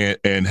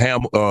and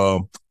Ham.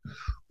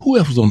 Who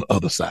else was on the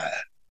other side?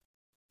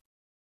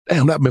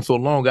 Damn, that been so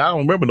long. I don't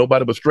remember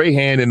nobody but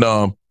Strahan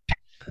and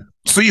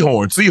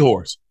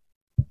Seahorse.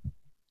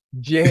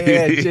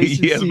 Yeah,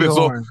 Jason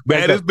Seahorn.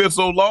 It's been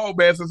so long,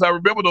 man, since I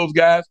remember those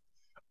guys.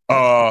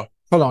 Hold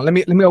on, let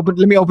me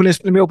open this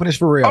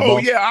for real. Oh,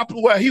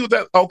 bro. He was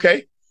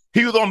okay.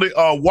 He was on the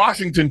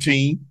Washington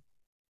team.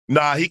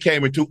 Nah, he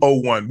came in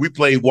 2001. We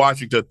played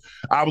Washington.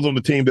 I was on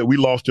the team that we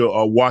lost to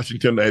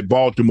Washington at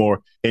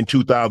Baltimore in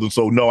 2000.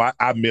 So no,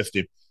 I missed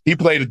him. He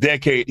played a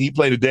decade. He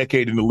played a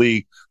decade in the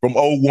league from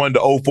 01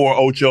 to 04.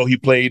 Ocho, he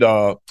played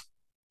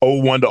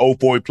 01 to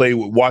 04. He played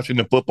with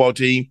Washington football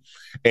team,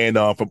 and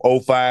from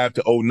 05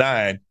 to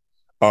 09,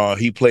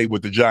 he played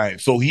with the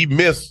Giants. So he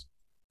missed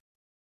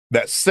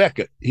that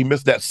second. He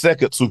missed that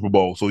second Super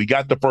Bowl. So he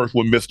got the first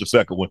one, missed the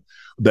second one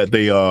that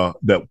the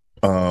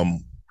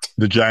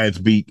Giants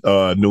beat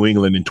New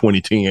England in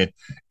 2010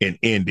 in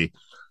Indy.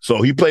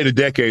 So he played a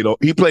decade.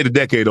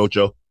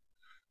 Ocho.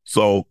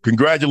 So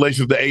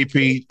congratulations to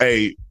AP.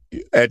 Hey,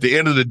 at the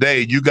end of the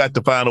day, you got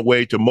to find a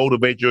way to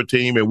motivate your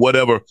team, and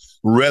whatever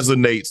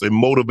resonates and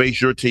motivates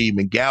your team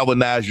and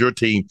galvanize your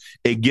team,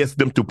 it gets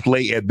them to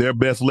play at their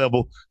best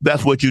level.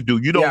 That's what you do.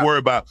 You don't worry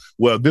about,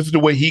 well, this is the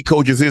way he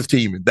coaches his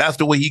team, and that's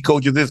the way he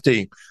coaches his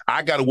team.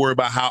 I got to worry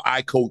about how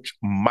I coach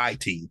my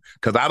team,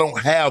 because I don't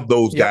have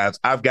those guys.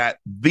 I've got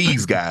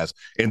these guys,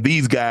 and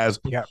these guys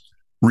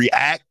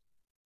react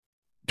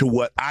to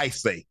what I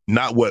say,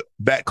 not what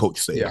that coach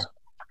says. Yeah.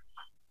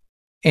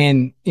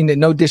 And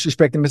no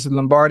disrespect to Mr.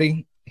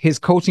 Lombardi, his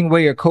coaching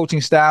way or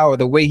coaching style or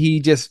the way he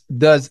just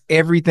does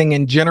everything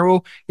in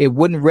general, it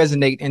wouldn't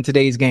resonate in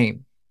today's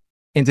game,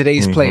 in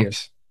today's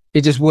players.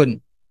 It just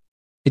wouldn't.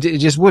 It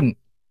just wouldn't,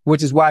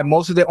 which is why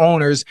most of the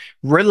owners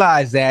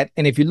realize that.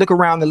 And if you look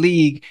around the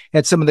league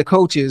at some of the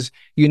coaches,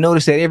 you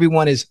notice that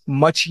everyone is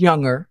much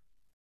younger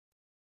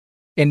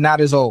and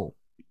not as old.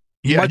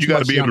 Yeah, you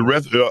got to be able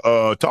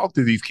to talk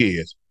to these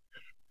kids.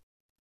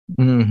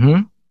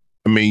 I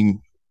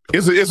mean,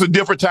 it's a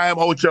different time,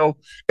 Ocho,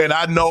 and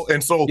I know.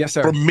 And so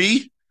for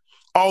me,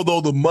 although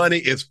the money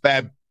is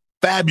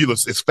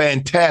fabulous, it's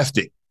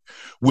fantastic,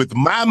 with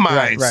my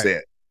mindset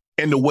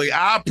and the way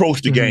I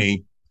approach the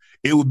game,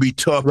 it would be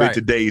tough in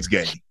today's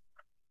game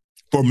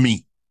for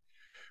me,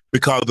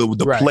 because of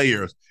the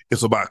players.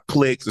 It's about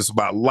clicks, it's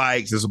about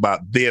likes, it's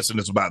about this, and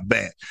it's about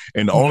that.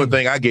 And the only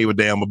thing I gave a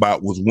damn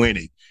about was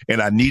winning,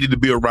 and I needed to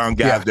be around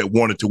guys that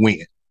wanted to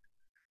win.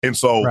 And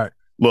so,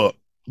 look.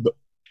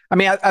 I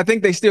mean, I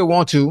think they still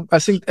want to. I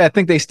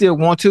think they still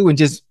want to, and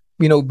just,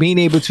 being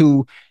able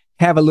to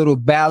have a little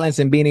balance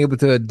and being able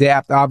to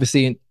adapt,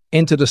 obviously,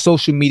 into the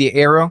social media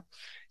era.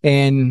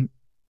 And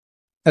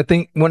I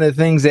think one of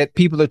the things that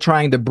people are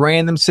trying to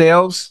brand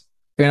themselves,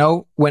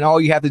 when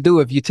all you have to do,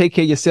 if you take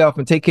care of yourself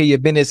and take care of your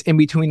business in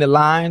between the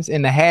lines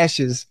and the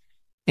hashes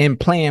and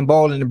playing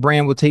ball, and the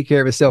brand will take care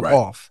of itself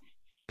off.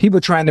 People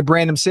trying to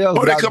brand themselves.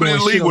 Oh, they're coming in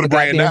the league with a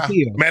brand now.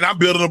 Field. Man, I'm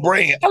building a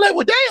brand. I'm like,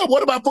 well, damn,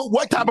 what about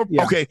what type of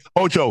okay,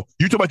 Ocho,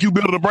 you talking about you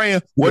building a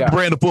brand? What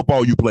brand of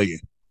football you playing?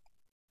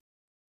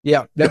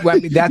 Yeah, that's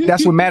what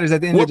matters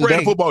at the end of the day. What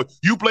brand of football?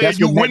 You playing,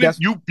 you winning,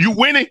 you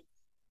winning?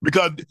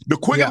 Because the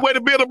quickest way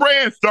to build a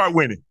brand, start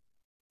winning.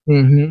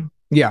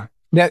 Yeah.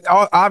 That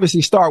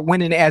obviously start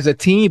winning as a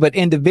team, but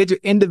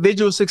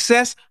individual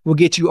success will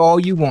get you all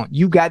you want.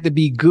 You got to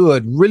be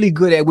good, really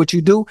good at what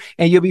you do,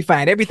 and you'll be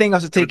fine. Everything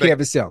else will take care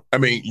of itself. I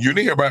mean, you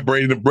didn't hear about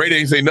Brady. Brady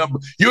ain't say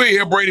nothing. You ain't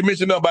hear Brady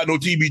mention nothing about no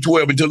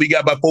TB12 until he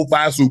got about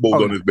 4-5 Super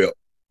Bowls on his belt.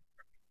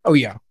 Oh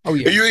yeah. And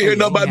you ain't hear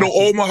nothing about no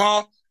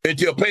Omaha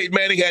until Peyton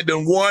Manning had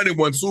done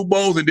won Super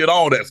Bowls and did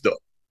all that stuff.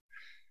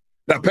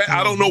 Now, Pat,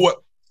 I don't know what.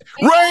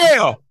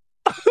 Rail!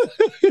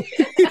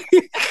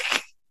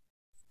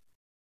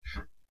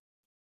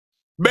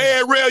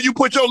 Man, Rail, you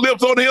put your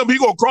lips on him, he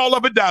gonna crawl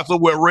up and die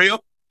somewhere,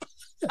 Rail.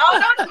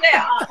 Oh, don't do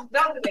that.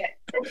 Don't do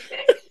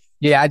that.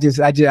 Yeah, I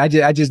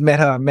just met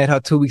her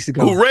 2 weeks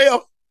ago. Who,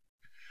 Rail?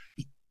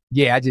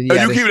 Yeah,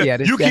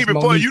 you keep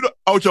it fun. You know,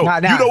 Ocho. Nah.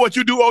 You know what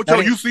you do, Ocho?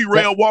 You see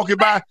Rail walking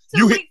by.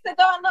 Two weeks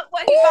ago, look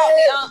what he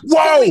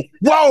bought me.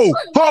 Whoa!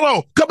 Hold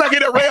on, come back in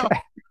there, Rail.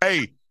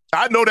 Hey,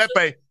 I know that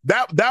thing.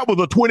 That was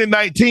a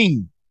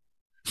 2019.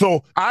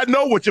 So I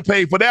know what you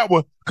paid for that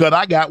one because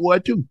I got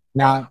one too.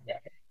 Nah.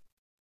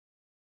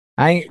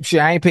 I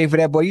ain't paid for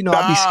that, boy. You know,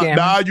 I'll be scamming.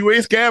 Nah, you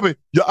ain't scamming.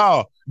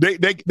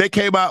 They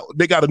came out.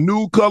 They got a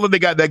new color. They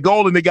got that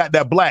gold and they got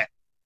that black.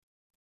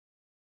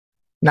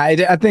 Nah,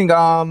 I think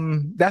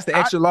that's the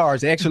extra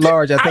large. The extra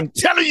large. I think.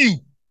 I'm telling you,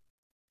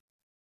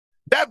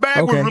 that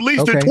bag was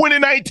released in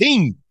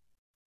 2019.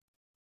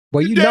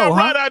 Well, you know,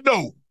 right? I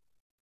know.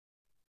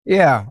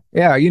 Yeah.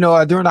 You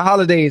know, during the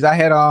holidays, I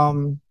had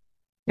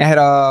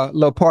a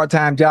little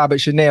part-time job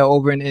at Chanel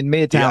over in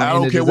Midtown. Yeah, I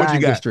don't care what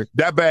you got. District.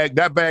 That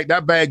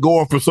bag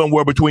going for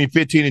somewhere between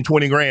 15 and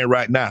 20 grand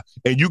right now.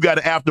 And you got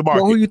an aftermarket.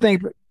 Well, who you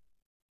think?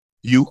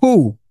 You?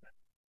 Who?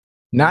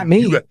 Not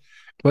me.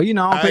 Well, you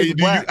know,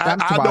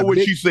 I know what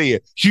she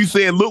said. She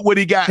said, "Look what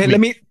he got." Hey,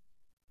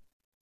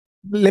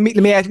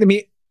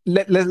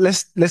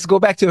 let's go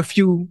back to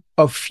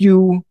a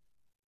few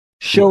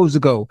shows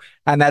ago,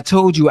 and I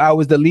told you I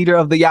was the leader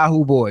of the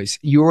Yahoo Boys.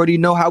 You already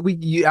know how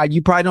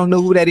you probably don't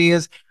know who that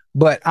is,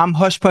 but I'm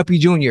Hush Puppy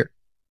Jr.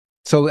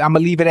 So I'm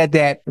gonna leave it at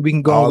that. We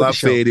can go. All I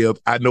said is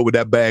I know what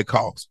that bag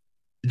costs.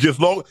 As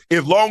long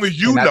as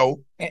you know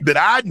that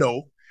I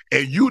know,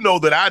 and you know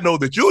that I know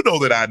that you know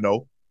that I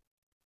know.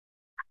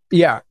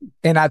 Yeah,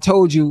 and I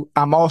told you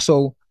I'm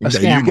also a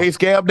scammer. You can't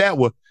scam that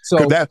one. So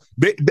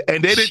they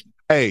didn't.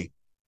 Hey,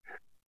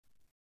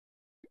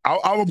 I'm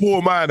gonna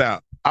pull mine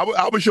out. I'm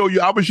gonna show you.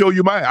 I'm gonna show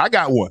you mine. I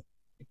got one.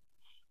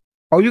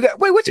 Oh, you got?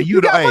 Wait, what?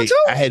 You got one too?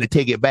 I had to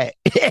take it back.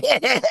 I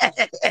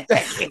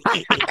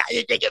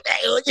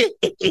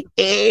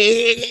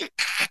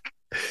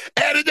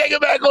had to take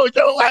it back,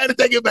 Ocho. I had to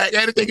take it back. You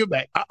took it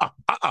back?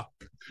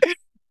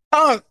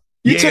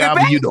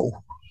 You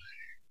know.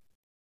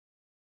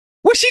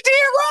 What she did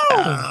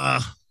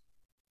wrong?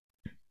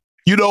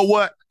 You know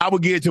what? I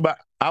was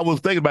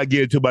thinking about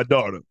getting it to my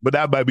daughter, but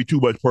that might be too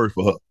much purse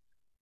for her.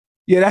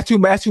 Yeah, that's too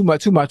much.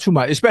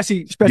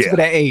 Especially for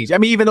that age. I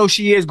mean, even though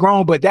she is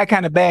grown, but that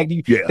kind of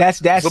bag,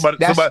 that's a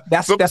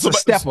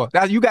stepper.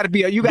 You got to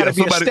be a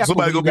stepper.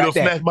 Somebody gonna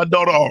snatch my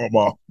daughter's arm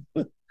off.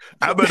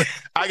 I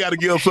got to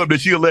give her something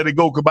that she'll let it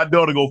go because my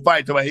daughter gonna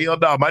fight. So hell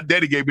no, my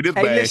daddy gave me this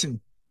bag.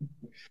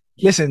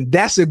 Listen,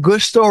 that's a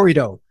good story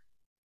though.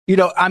 You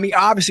know, I mean,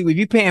 obviously, if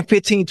you're paying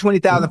 $15,000,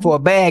 $20,000 for a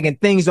bag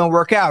and things don't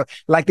work out,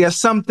 like there's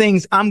some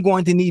things I'm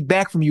going to need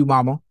back from you,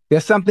 mama.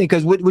 There's something,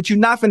 because what you're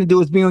not going to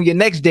do is be on your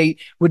next date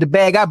with the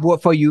bag I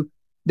bought for you.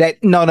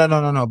 That no,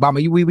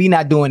 mama, we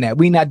not doing that.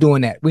 We not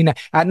doing that.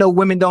 I know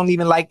women don't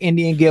even like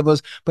Indian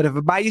givers, but if I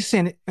buy you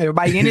anything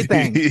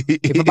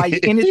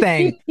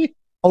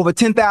over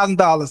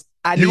 $10,000,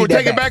 I need that. You gonna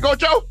take it back,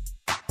 Ocho?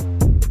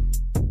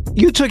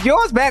 You took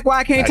yours back. Why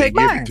I can't take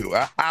mine?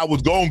 I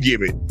was gonna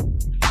give it.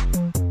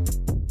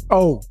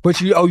 Oh, but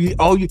she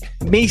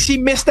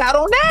missed out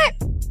on that,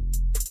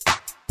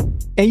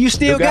 and you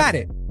still got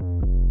it.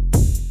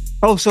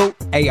 Oh, so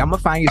hey, I'm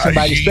gonna find you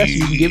somebody special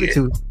you can give it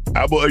to.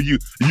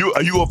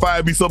 You gonna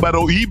find me somebody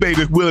on eBay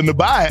that's willing to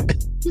buy it?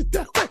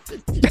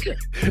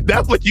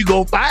 That's what you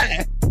gonna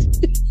find.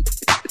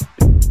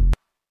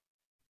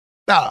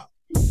 Nah.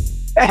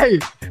 Hey,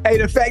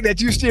 the fact that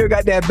you still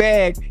got that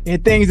bag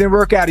and things didn't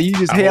work out and you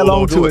just held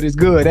on to it is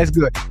good. That's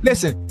good.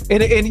 Listen,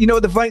 and you know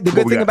the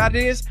good thing about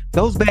it is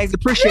those bags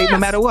appreciate no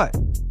matter what.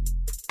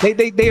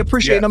 They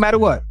appreciate no matter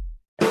what.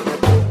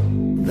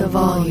 The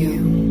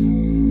volume.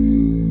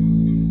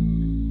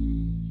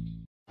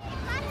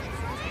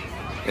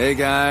 Hey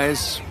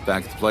guys,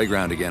 back at the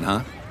playground again,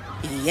 huh?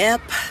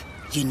 Yep.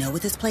 You know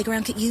what this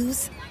playground could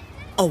use?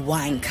 A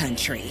wine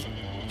country.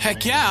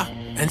 Heck yeah,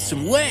 and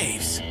some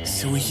waves,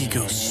 so we could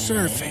go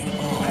surfing.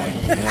 Oh,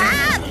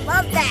 yeah.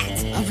 Love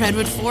that. A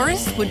redwood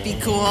forest would be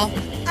cool.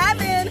 I'm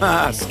in.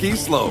 Ski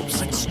slopes.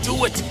 Let's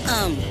do it.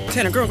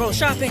 Can a girl go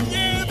shopping?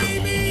 Yeah,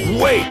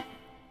 baby. Wait.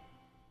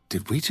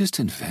 Did we just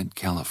invent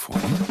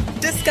California?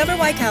 Discover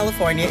why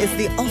California is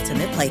the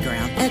ultimate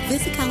playground at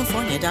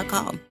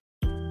visitcalifornia.com.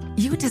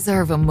 You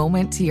deserve a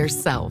moment to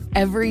yourself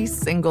every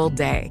single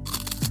day.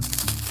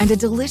 And a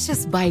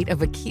delicious bite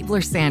of a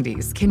Keebler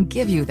Sandies can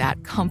give you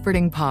that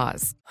comforting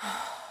pause.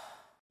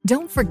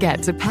 Don't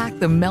forget to pack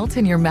the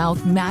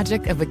melt-in-your-mouth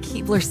magic of a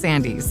Keebler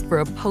Sandies for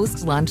a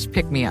post-lunch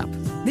pick-me-up.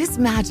 This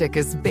magic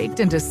is baked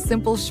into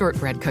simple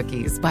shortbread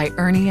cookies by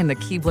Ernie and the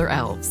Keebler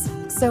Elves.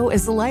 So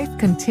as life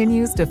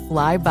continues to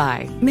fly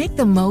by, make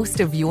the most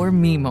of your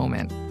me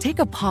moment. Take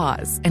a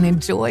pause and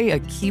enjoy a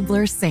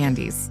Keebler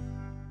Sandies.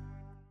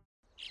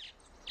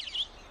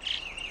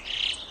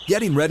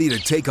 Getting ready to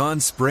take on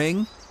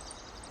spring?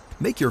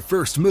 Make your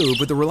first move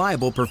with the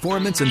reliable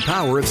performance and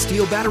power of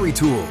Steel battery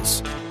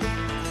tools.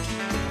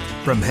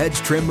 From hedge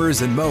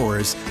trimmers and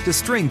mowers to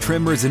string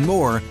trimmers and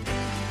more,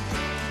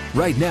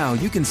 right now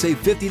you can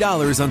save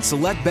 $50 on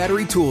select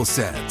battery tool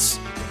sets.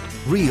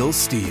 Real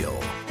Steel.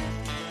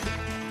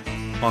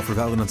 Offer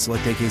valid on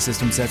select AK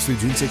system sets through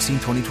June 16,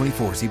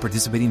 2024. See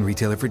participating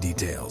retailer for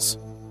details.